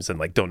dreams and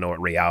like don't know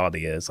what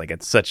reality is. Like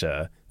it's such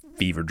a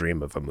fever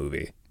dream of a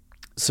movie.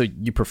 So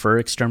you prefer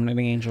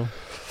Exterminating Angel?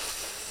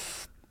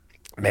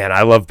 Man,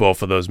 I love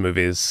both of those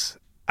movies.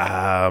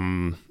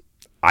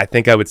 I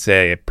think I would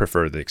say I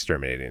prefer The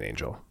Exterminating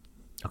Angel.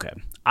 Okay.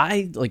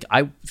 I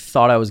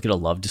thought I was going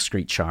to love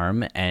Discreet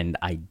Charm and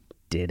I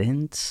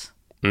didn't.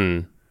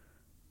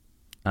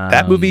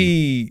 That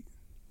movie,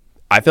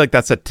 I feel like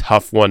that's a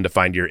tough one to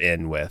find your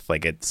in with.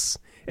 Like it's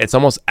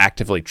almost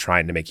actively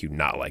trying to make you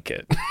not like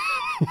it.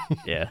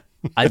 Yeah.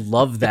 I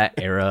love that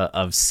era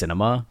of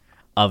cinema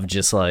of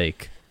just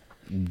like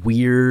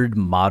weird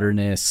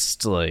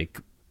modernist,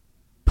 like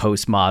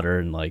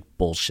postmodern, like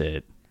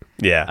bullshit.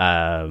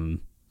 Yeah.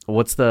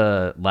 What's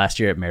the Last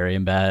Year at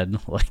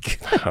Marienbad? Like,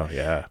 Oh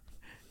yeah.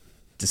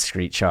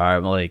 Discreet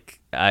Charm. Like,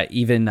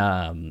 even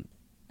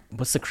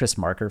what's the Chris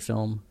Marker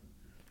film?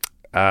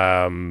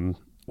 Well,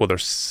 they're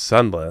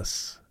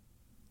Sunless.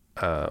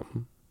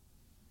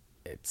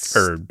 It's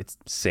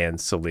San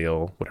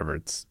Salil, whatever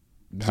it's.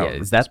 yeah.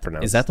 Is that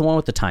the one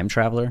with the time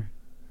traveler?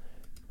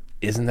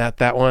 Isn't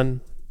that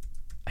one?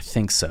 I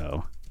think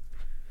so.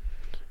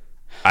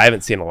 I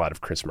haven't seen a lot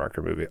of Chris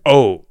Marker movie.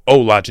 Oh,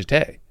 La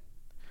Jetée.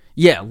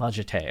 Yeah, La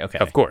Jetée. Okay.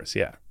 Of course,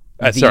 yeah.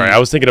 Sorry, I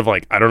was thinking of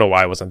like I don't know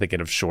why I wasn't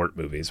thinking of short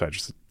movies, so I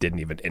just didn't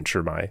even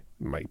enter my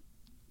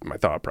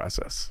thought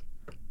process.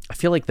 I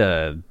feel like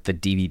the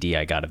DVD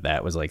I got of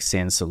that was like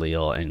San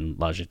Salil and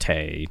La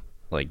Jetée,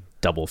 like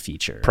double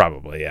feature.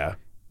 Probably, yeah.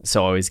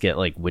 So I always get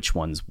like which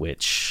one's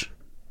which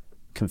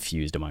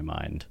confused in my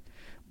mind.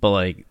 But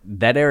like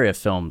that area of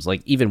films,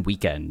 like even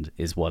Weekend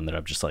is one that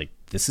I'm just like,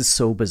 this is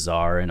so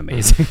bizarre and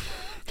amazing.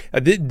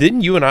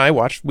 Didn't you and I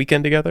watch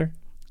Weekend together?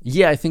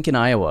 Yeah, I think in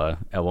Iowa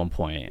at one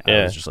point,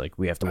 I was just like,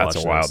 we have to watch That's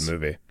this. a wild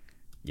movie.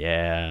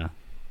 Yeah,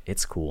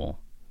 it's cool.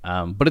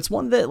 But it's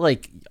one that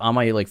like on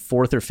my like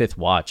fourth or fifth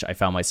watch, I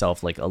found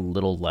myself like a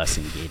little less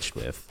engaged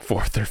with.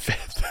 Fourth or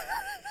fifth.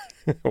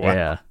 Wow.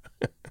 Yeah.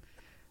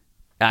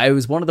 It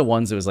was one of the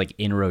ones that was like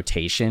in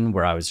rotation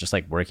where I was just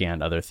like working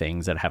on other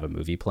things that have a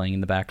movie playing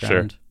in the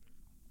background. Sure.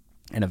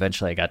 And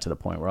eventually I got to the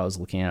point where I was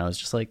looking at it, I was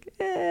just like,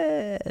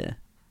 eh.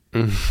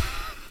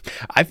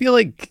 I feel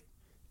like,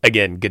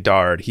 again,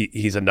 Godard,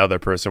 he's another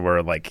person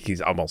where like he's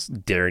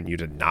almost daring you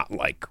to not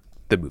like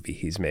the movie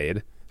he's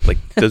made. Like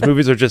those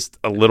movies are just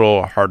a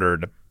little harder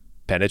to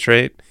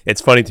penetrate.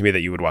 It's funny to me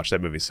that you would watch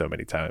that movie so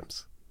many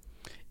times.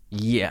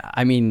 Yeah,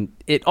 I mean,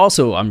 it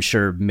also, I'm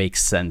sure,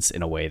 makes sense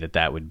in a way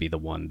that would be the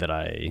one that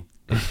I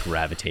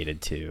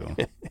gravitated to.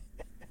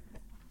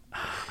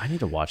 I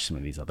need to watch some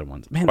of these other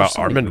ones. Man, there's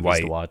so many Armand movies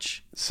White to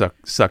watch.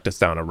 Sucked us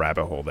down a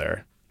rabbit hole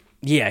there.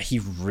 Yeah, he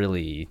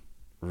really,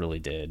 really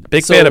did.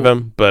 Big fan of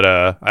him, but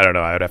I don't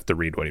know. I would have to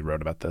read what he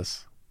wrote about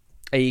this.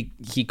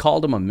 He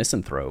called him a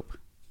misanthrope.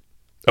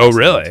 Oh,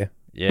 really?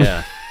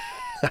 Yeah.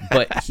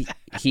 But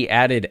he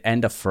added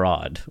and a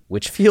fraud,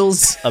 which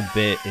feels a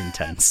bit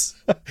intense.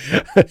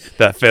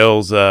 That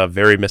feels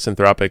very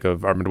misanthropic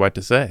of Armand White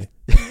to say.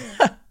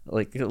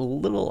 Like a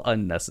little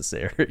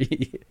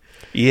unnecessary.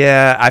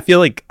 Yeah, I feel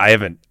like I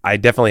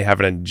definitely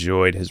haven't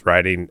enjoyed his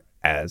writing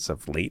as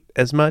of late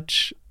as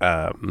much.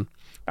 I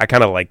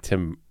kind of liked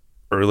him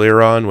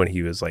earlier on when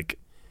he was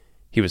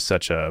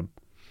almost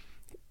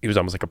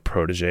like a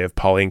protege of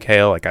Pauline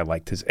Kael. Like I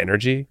liked his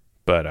energy,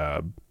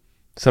 but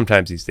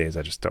sometimes these days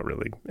I just don't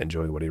really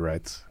enjoy what he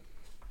writes.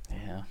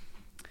 Yeah,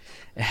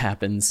 it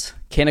happens.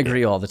 Can't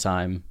agree all the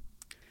time.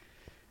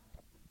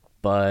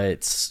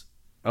 But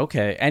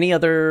okay, any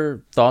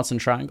other thoughts on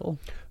Triangle?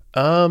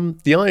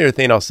 The only other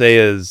thing I'll say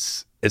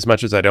is, as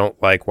much as I don't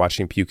like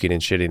watching puking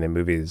and shitting in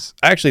movies,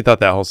 I actually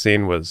thought that whole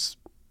scene was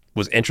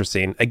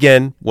interesting.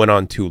 Again, went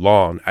on too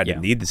long. I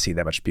didn't need to see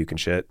that much puke and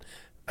shit.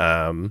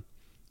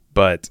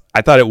 But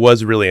I thought it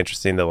was really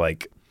interesting that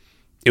like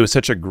it was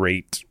such a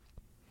great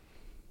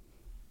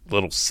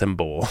little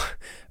symbol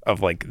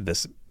of like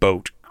this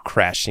boat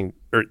crashing,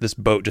 or this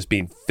boat just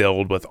being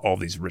filled with all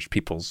these rich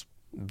people's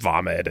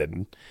vomit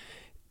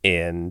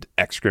and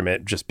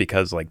excrement, just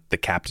because like the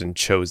captain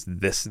chose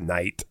this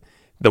night,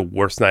 the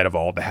worst night of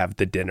all, to have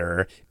the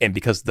dinner, and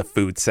because the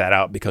food sat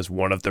out because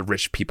one of the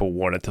rich people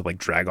wanted to like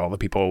drag all the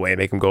people away and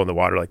make them go in the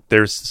water. Like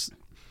there's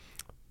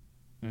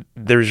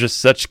just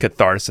such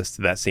catharsis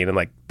to that scene, and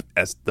like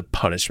as the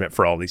punishment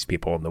for all these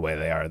people in the way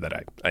they are, that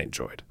I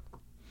enjoyed.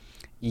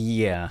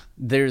 Yeah,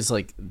 there's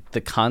like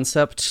the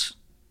concept,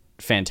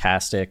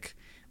 fantastic,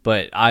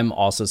 but I'm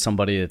also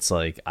somebody that's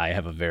like, I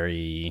have a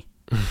very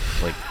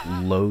like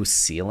low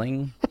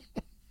ceiling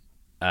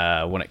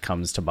when it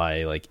comes to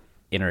my like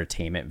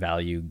entertainment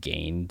value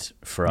gained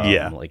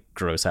from like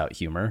gross out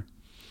humor.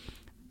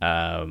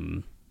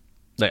 Like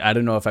I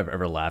don't know if I've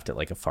ever laughed at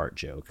like a fart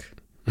joke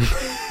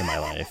in my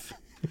life.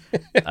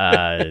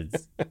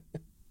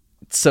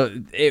 So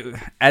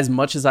as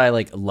much as I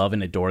like love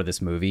and adore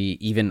this movie,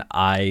 even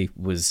I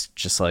was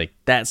just like,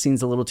 that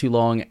scene's a little too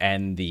long.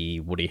 And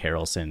the Woody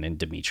Harrelson and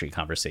Dimitri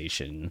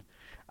conversation,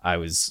 I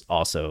was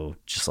also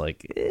just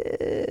like,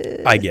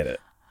 I get it.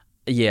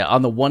 Yeah.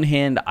 On the one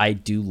hand, I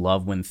do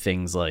love when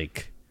things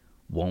like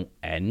won't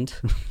end.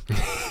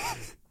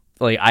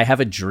 Like I have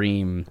a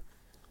dream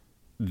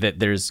that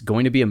there's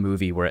going to be a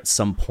movie where at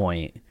some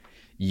point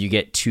you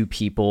get two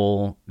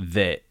people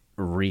that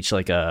reach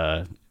like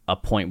a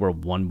point where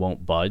one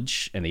won't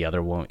budge and the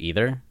other won't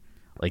either.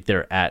 Like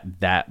they're at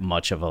that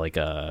much of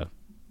a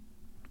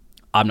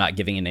I'm not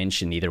giving an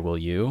inch and neither will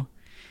you.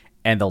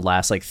 And the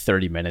last like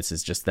 30 minutes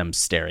is just them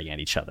staring at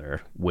each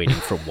other, waiting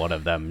for one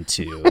of them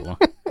to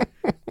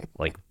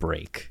like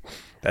break.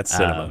 That's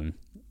cinema.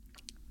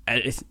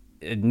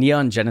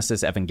 Neon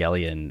Genesis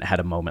Evangelion had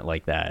a moment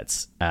like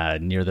that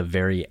near the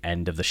very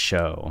end of the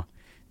show.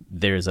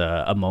 There's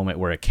a moment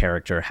where a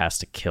character has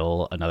to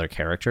kill another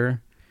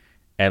character,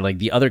 and like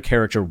the other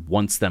character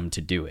wants them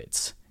to do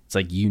it. It's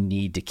like, you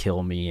need to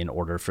kill me in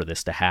order for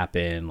this to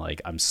happen. Like,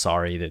 I'm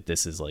sorry that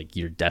this is like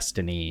your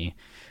destiny,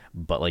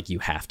 but like you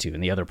have to.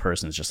 And the other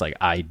person is just like,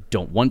 I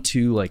don't want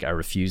to, like, I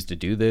refuse to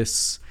do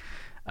this.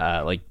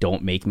 Like,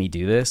 don't make me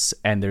do this.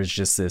 And there's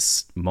just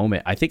this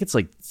moment, I think it's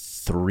like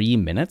 3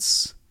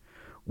 minutes,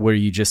 where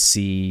you just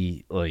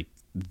see like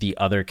the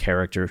other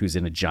character who's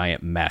in a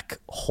giant mech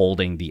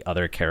holding the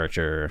other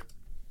character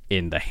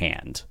in the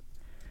hand.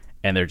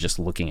 And they're just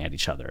looking at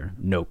each other.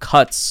 No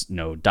cuts,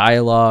 no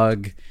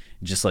dialogue,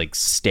 just like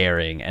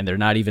staring. And they're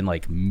not even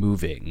like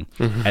moving.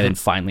 And then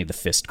finally the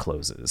fist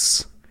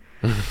closes.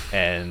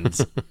 And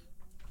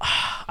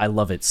I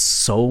love it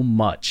so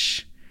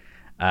much.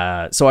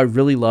 So I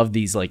really love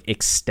these like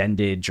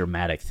extended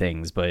dramatic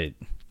things, but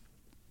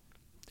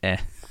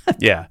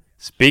Yeah.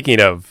 Speaking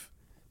of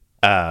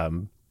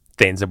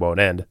Things That Won't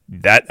End.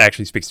 That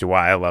actually speaks to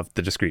why I love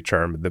The Discreet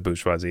Charm of the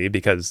Bourgeoisie,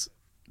 because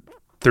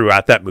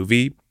throughout that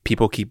movie,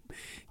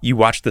 you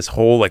watch this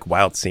whole like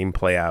wild scene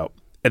play out,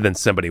 and then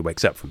somebody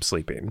wakes up from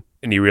sleeping,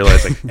 and you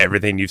realize like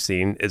everything you've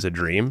seen is a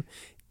dream,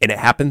 and it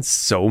happens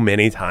so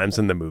many times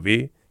in the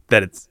movie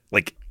that it's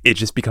like it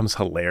just becomes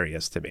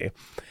hilarious to me,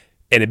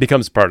 and it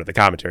becomes part of the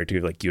commentary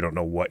too. Like you don't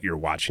know what you're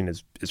watching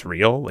is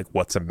real, like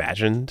what's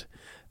imagined.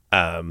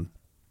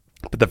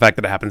 But the fact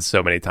that it happens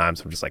so many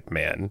times, I'm just like,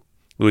 man,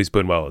 Louis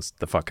Buñuel is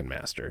the fucking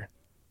master.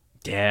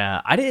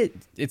 Yeah,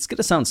 it's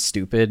gonna sound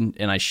stupid,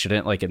 and I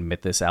shouldn't like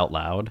admit this out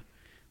loud,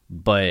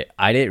 but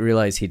I didn't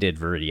realize he did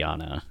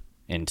Viridiana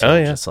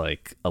until just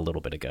like a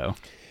little bit ago.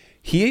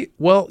 He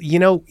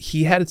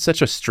had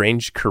such a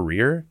strange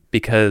career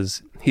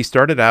because he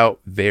started out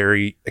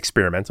very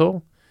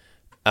experimental.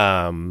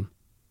 I'm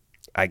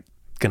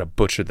gonna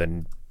butcher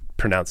the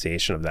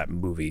pronunciation of that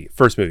movie.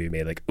 First movie he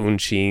made, like Un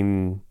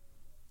Chien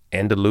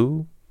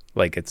Andalou,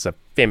 like it's a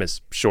famous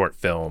short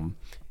film,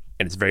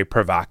 and it's very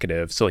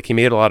provocative. So like he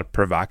made a lot of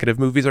provocative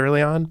movies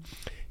early on,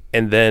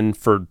 and then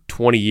for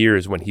 20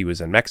 years when he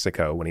was in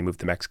Mexico, when he moved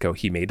to Mexico,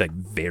 he made like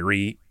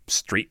very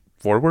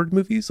straightforward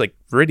movies. Like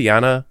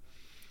Viridiana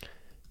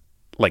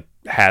like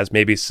has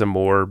maybe some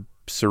more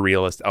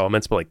surrealist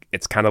elements, but like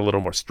it's kind of a little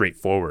more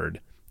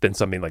straightforward than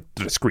something like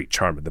The Discreet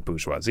Charm of the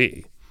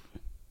Bourgeoisie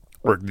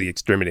or The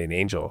Exterminating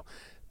Angel,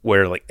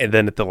 where like, and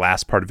then at the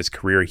last part of his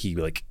career, he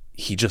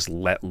just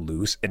let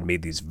loose and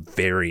made these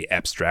very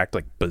abstract,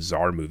 like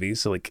bizarre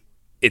movies. So like,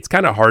 it's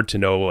kind of hard to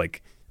know.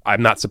 Like,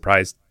 I'm not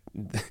surprised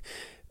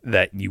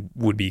that you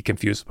would be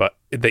confused, but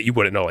that you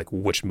wouldn't know like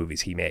which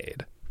movies he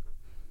made.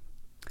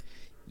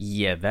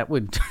 Yeah, that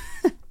would,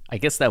 I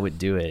guess that would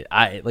do it.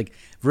 I like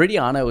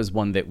Viridiana was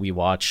one that we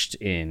watched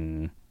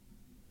in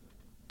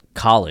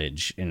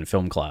college in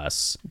film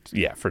class.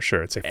 Yeah, for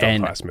sure. It's a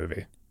film class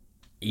movie.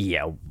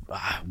 Yeah,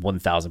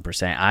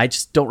 1000%. I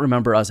just don't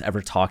remember us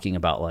ever talking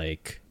about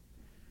like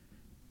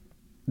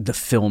the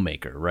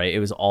filmmaker, right? It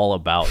was all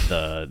about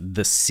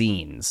the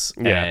scenes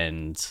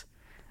and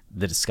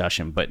the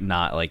discussion, but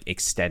not like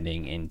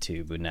extending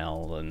into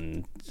Buñuel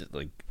and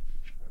like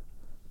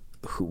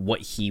what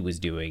he was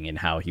doing and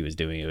how he was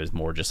doing it. It was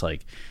more just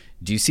like,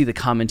 do you see the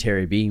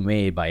commentary being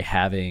made by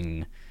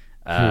having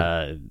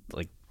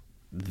like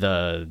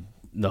the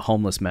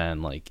homeless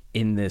men like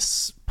in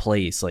this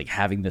place, like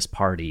having this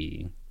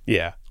party,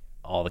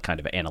 all the kind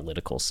of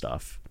analytical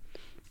stuff.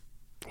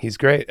 He's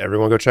great.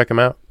 Everyone go check him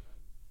out.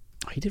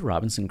 He did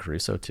Robinson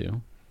Crusoe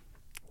too.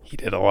 He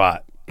did a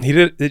lot. He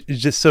did it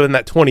just so in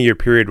that 20-year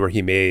period where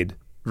he made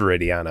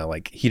Viridiana,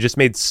 like he just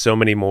made so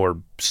many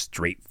more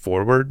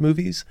straightforward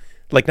movies.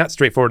 Like not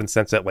straightforward in the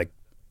sense that like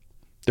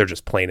they're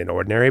just plain and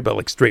ordinary, but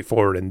like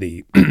straightforward in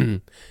the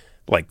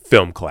like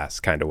film class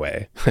kind of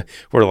way,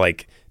 where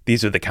like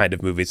these are the kind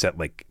of movies that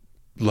like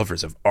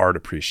lovers of art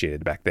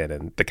appreciated back then,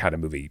 and the kind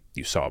of movie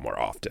you saw more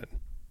often.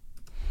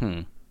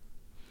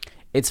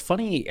 It's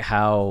funny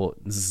how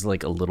this is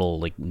like a little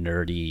like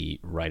nerdy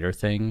writer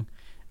thing.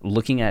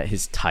 Looking at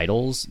his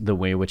titles, the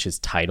way in which his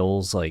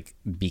titles like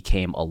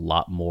became a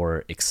lot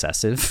more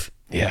excessive.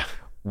 Yeah.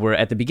 Where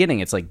at the beginning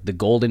it's like The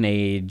Golden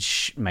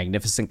Age,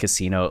 Magnificent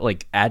Casino,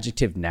 like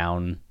adjective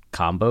noun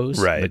combos,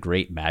 right? The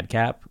Great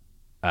Madcap.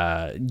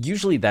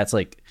 Usually that's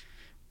like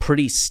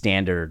pretty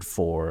standard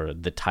for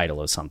the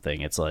title of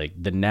something. It's like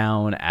the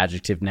noun,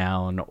 adjective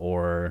noun,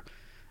 or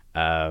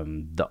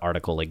the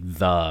article, like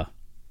the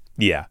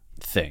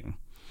thing.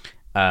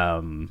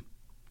 You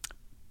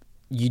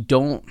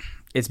don't,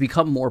 it's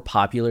become more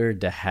popular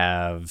to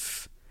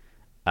have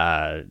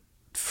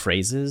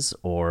phrases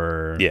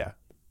or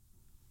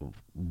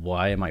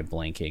why am I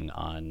blanking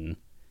on,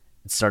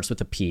 it starts with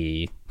a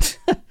P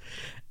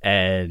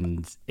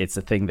and it's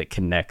a thing that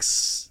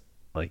connects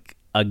like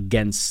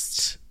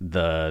against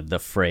the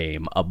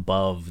frame,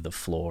 above the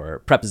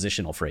floor,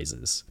 prepositional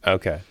phrases.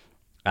 Okay.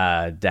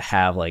 To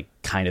have like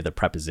kind of the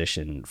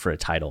preposition for a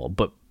title.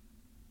 But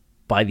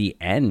by the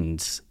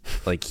end,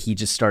 like he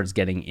just starts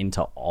getting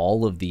into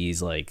all of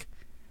these like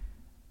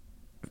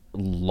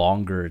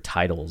longer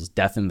titles.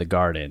 Death in the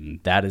Garden,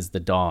 That Is the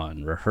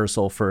Dawn,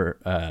 Rehearsal for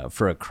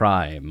a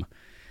Crime,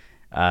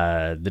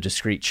 The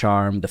Discreet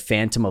Charm, The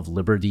Phantom of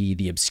Liberty,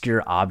 The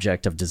Obscure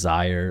Object of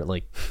Desire,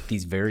 like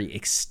these very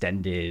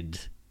extended,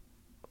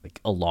 like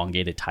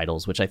elongated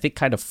titles, which I think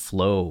kind of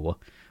flow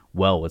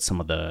well with some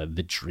of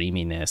the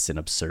dreaminess and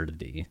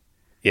absurdity.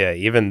 Yeah,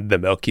 even The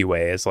Milky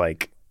Way is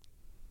like,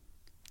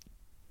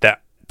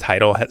 that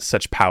title has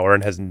such power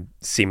and has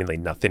seemingly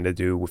nothing to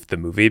do with the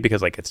movie,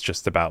 because like it's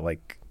just about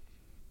like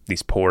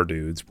these poor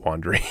dudes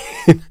wandering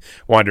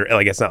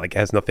like it's not like, it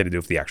has nothing to do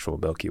with the actual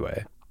Milky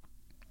Way.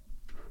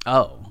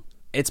 Oh,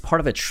 it's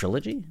part of a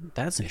trilogy?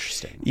 That's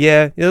interesting.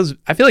 Yeah, it was.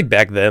 I feel like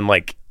back then,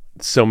 like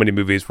so many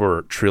movies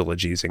were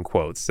trilogies in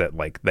quotes that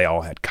like they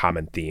all had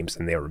common themes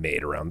and they were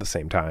made around the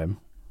same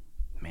time.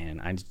 Man,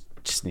 I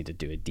just need to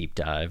do a deep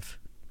dive.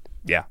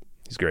 Yeah,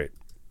 he's great.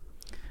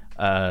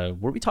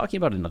 Were we talking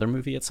about another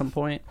movie at some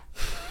point?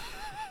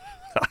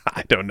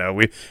 I don't know.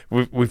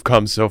 We've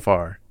come so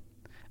far.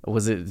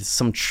 was it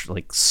some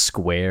like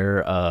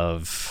square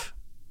of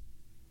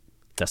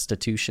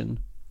destitution?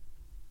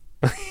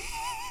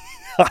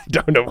 I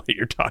don't know what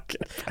you're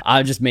talking about.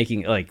 I'm just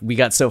making like we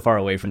got so far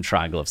away from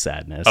Triangle of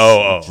Sadness.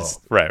 Oh, It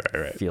just right.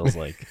 feels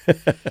like.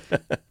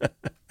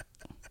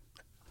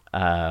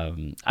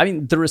 I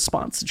mean, the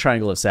response to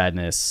Triangle of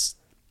Sadness,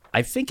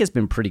 I think, has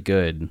been pretty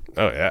good.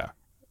 Oh yeah.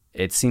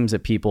 It seems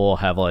that people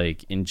have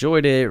like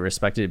enjoyed it,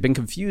 respected it, been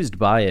confused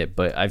by it,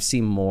 but I've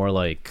seen more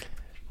like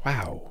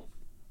Wow.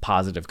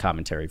 positive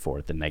commentary for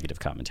it than negative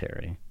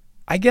commentary.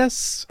 I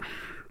guess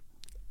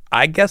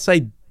I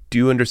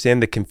do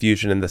understand the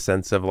confusion in the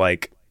sense of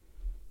like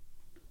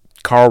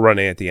Carl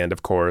running at the end,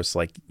 of course.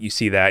 Like you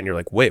see that and you're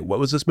like, wait, what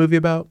was this movie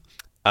about?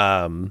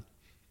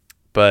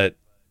 But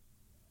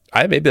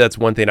maybe that's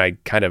one thing I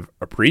kind of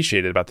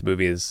appreciated about the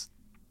movie is,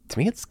 to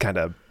me, it's kind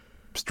of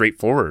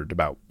straightforward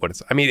about what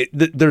it's. I mean,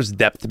 there's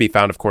depth to be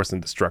found, of course,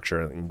 in the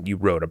structure, and you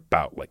wrote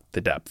about like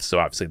the depth, so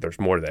obviously there's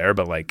more there.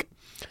 But like,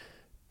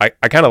 I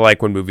kind of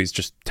like when movies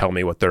just tell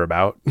me what they're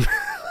about.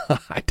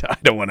 I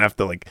don't want to have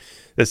to like.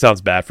 This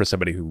sounds bad for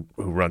somebody who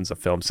runs a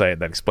film site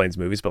that explains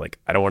movies, but like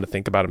I don't want to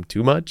think about them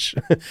too much.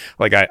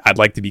 Like I'd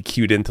like to be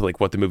cued into like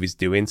what the movie's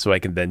doing, so I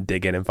can then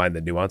dig in and find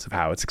the nuance of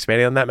how it's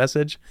expanding on that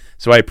message.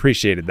 So I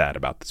appreciated that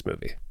about this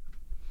movie.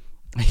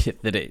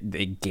 That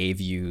it gave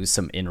you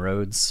some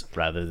inroads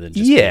rather than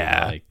just being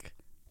like,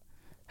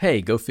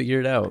 hey, go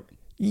figure it out.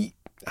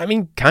 I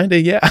mean, kind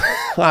of, yeah.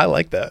 I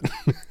like that.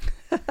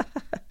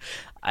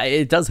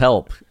 It does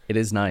help. It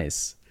is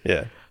nice.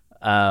 Yeah.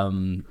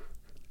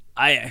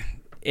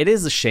 It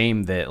is a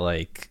shame that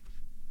like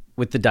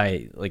with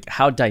the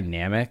how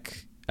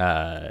dynamic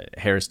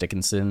Harris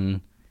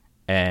Dickinson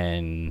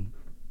and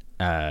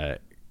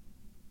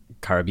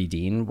Carby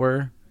Dean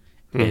were.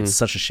 Mm-hmm. It's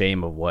such a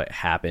shame of what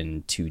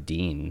happened to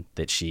Dean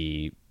that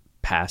she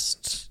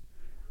passed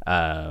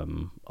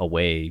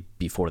away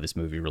before this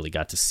movie really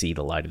got to see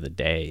the light of the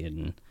day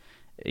and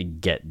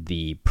get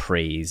the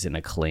praise and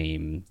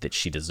acclaim that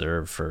she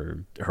deserved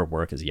for her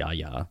work as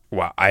Yaya.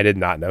 Wow, I did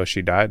not know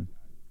she died.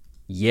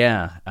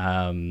 Yeah,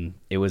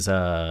 it was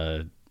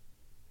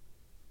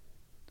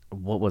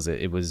what was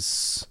it? It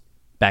was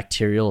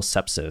bacterial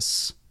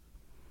sepsis.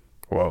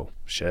 Whoa,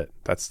 shit,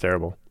 that's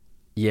terrible.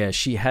 Yeah,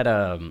 she had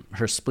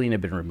her spleen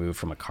had been removed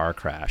from a car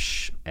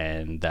crash,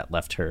 and that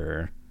left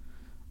her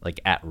like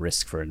at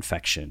risk for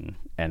infection,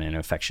 and an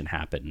infection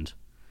happened.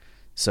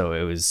 So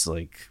it was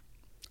like,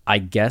 I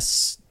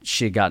guess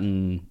she had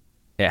gotten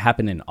it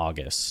happened in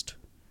August.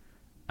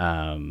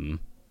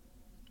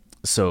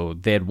 So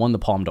they had won the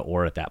Palme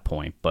d'Or at that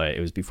point, but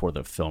it was before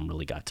the film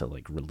really got to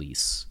like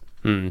release.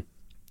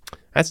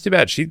 That's too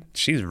bad.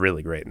 She's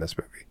really great in this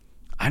movie.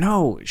 I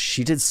know,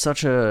 she did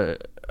such an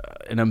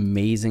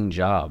amazing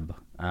job.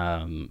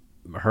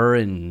 Her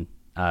and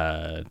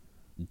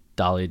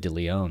Dalia de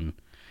Leon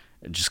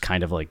just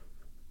kind of like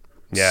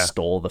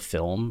stole the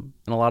film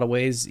in a lot of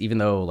ways, even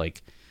though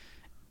like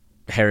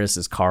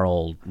Harris's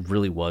Carl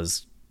really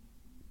was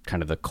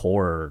kind of the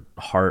core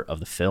heart of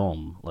the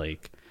film.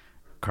 Like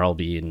Carl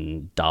B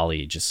and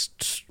Dolly,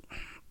 just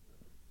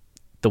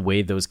the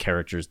way those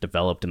characters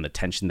developed and the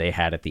tension they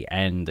had at the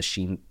end,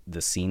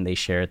 the scene they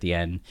share at the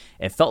end,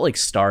 it felt like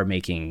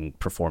star-making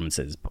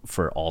performances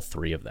for all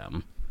three of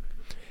them.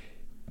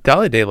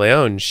 Dalia de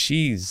Leon,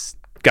 she's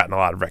gotten a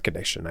lot of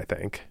recognition, I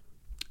think.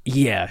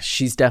 Yeah,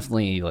 she's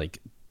definitely like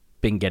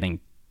been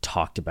getting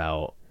talked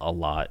about a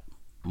lot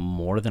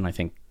more than I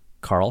think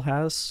Carl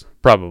has.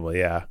 Probably,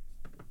 yeah.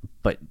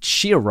 But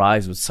she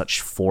arrives with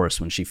such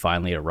force when she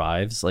finally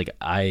arrives. Like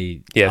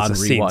it's a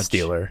scene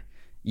stealer.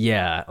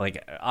 Yeah,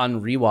 like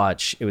on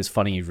rewatch, it was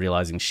funny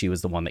realizing she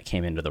was the one that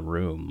came into the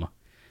room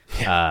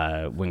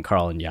when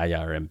Carl and Yaya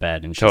are in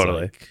bed, and she's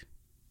like,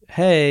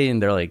 "Hey,"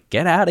 and they're like,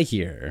 "Get out of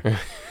here."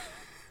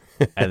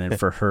 And then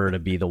for her to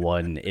be the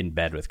one in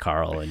bed with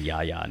Carl and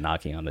Yaya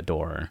knocking on the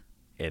door,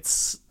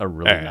 it's a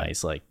really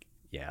nice, like,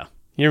 yeah.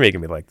 You're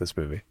making me like this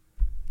movie.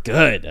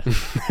 Good.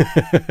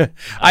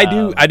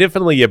 I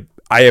definitely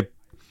I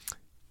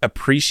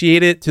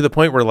appreciate it to the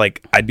point where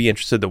like I'd be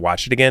interested to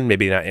watch it again.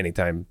 Maybe not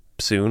anytime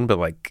soon, but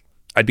like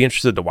I'd be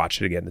interested to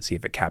watch it again to see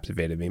if it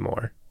captivated me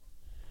more.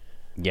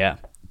 Yeah,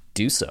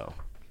 do so.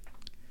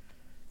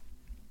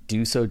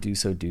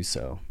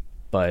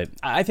 But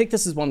I think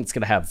this is one that's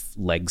gonna have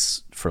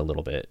legs for a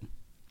little bit.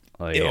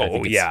 Like,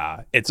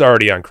 yeah, it's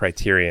already on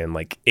Criterion.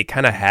 Like it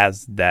kind of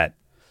has that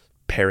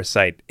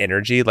Parasite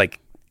energy.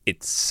 Like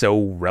it's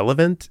so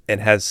relevant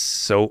and and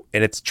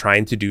it's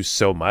trying to do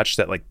so much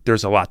that like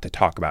there's a lot to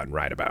talk about and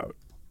write about.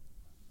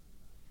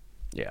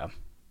 Yeah.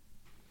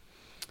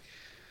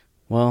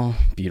 Well,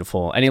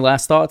 beautiful. Any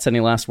last thoughts? Any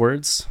last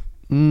words?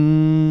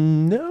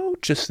 No,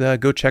 just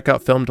go check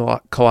out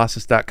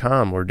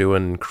filmcolossus.com. We're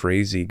doing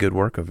crazy good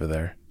work over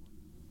there.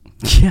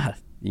 Yeah,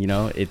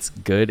 it's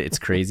good. It's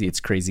crazy. It's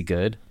crazy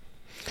good.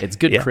 It's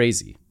good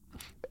crazy.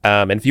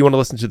 And if you want to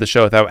listen to the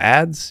show without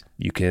ads,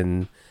 you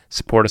can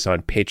support us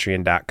on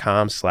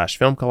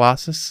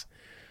patreon.com/filmcolossus.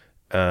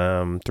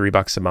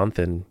 $3 a month,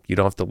 and you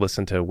don't have to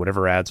listen to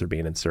whatever ads are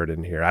being inserted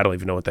in here. I don't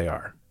even know what they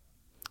are.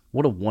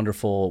 What a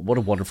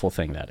wonderful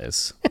thing that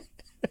is.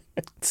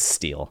 It's a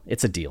steal.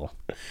 It's a deal.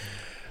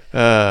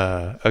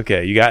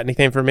 Okay, you got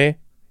anything for me?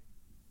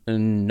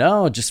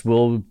 No, just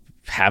we'll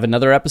have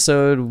another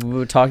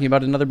episode talking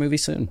about another movie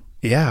soon.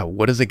 Yeah,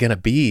 what is it going to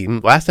be?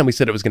 Last time we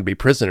said it was going to be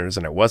Prisoners,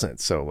 and it wasn't.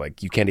 So,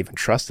 like, you can't even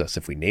trust us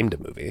if we named a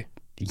movie.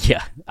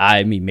 Yeah,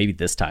 I mean, maybe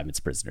this time it's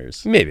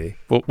Prisoners. Maybe.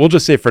 We'll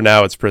just say for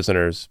now it's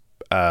Prisoners,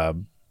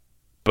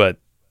 but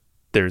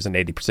there's an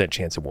 80%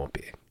 chance it won't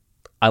be.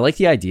 I like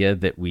the idea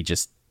that we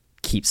just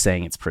keep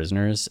saying it's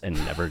Prisoners and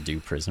never do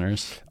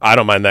Prisoners. I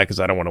don't mind that because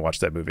I don't want to watch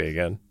that movie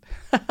again.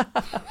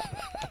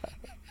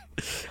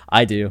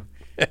 I do.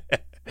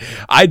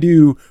 I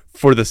do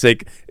for the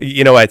sake,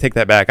 I take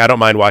that back. I don't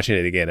mind watching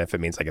it again if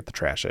it means I get to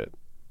trash it.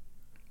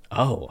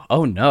 Oh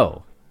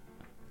no.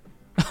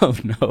 Oh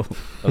no.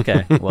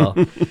 Okay, well,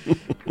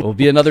 it'll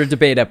be another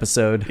debate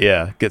episode.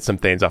 Yeah, get some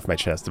things off my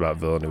chest about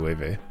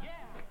Villeneuve.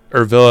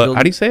 Or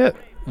how do you say it?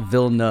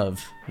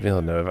 Villeneuve.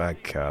 Villeneuve. Oh,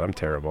 God, I'm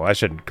terrible. I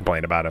shouldn't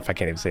complain about it if I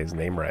can't even say his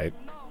name right.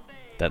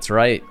 That's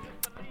right.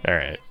 All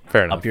right,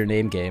 fair enough. Up your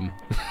name game.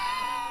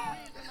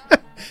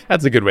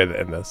 That's a good way to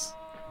end this.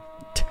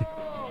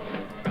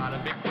 Got a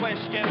big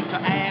question to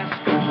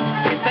ask.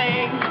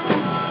 Anything?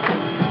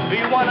 Do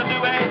you want to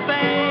do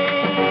anything?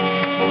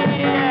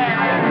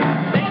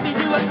 Yeah. Baby,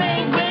 do a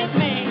thing with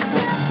me.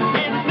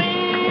 It's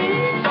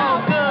me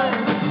so good.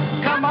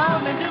 Come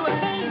on and do a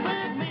thing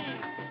with me.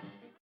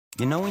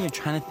 You know when you're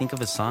trying to think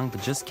of a song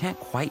but just can't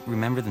quite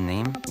remember the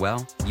name?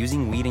 Well,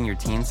 using weed in your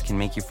teens can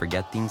make you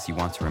forget things you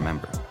want to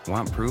remember.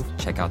 Want proof?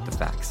 Check out the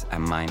facts at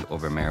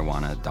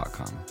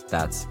mindovermarijuana.com.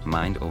 That's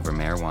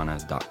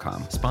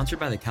mindovermarijuana.com. Sponsored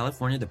by the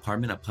California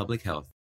Department of Public Health.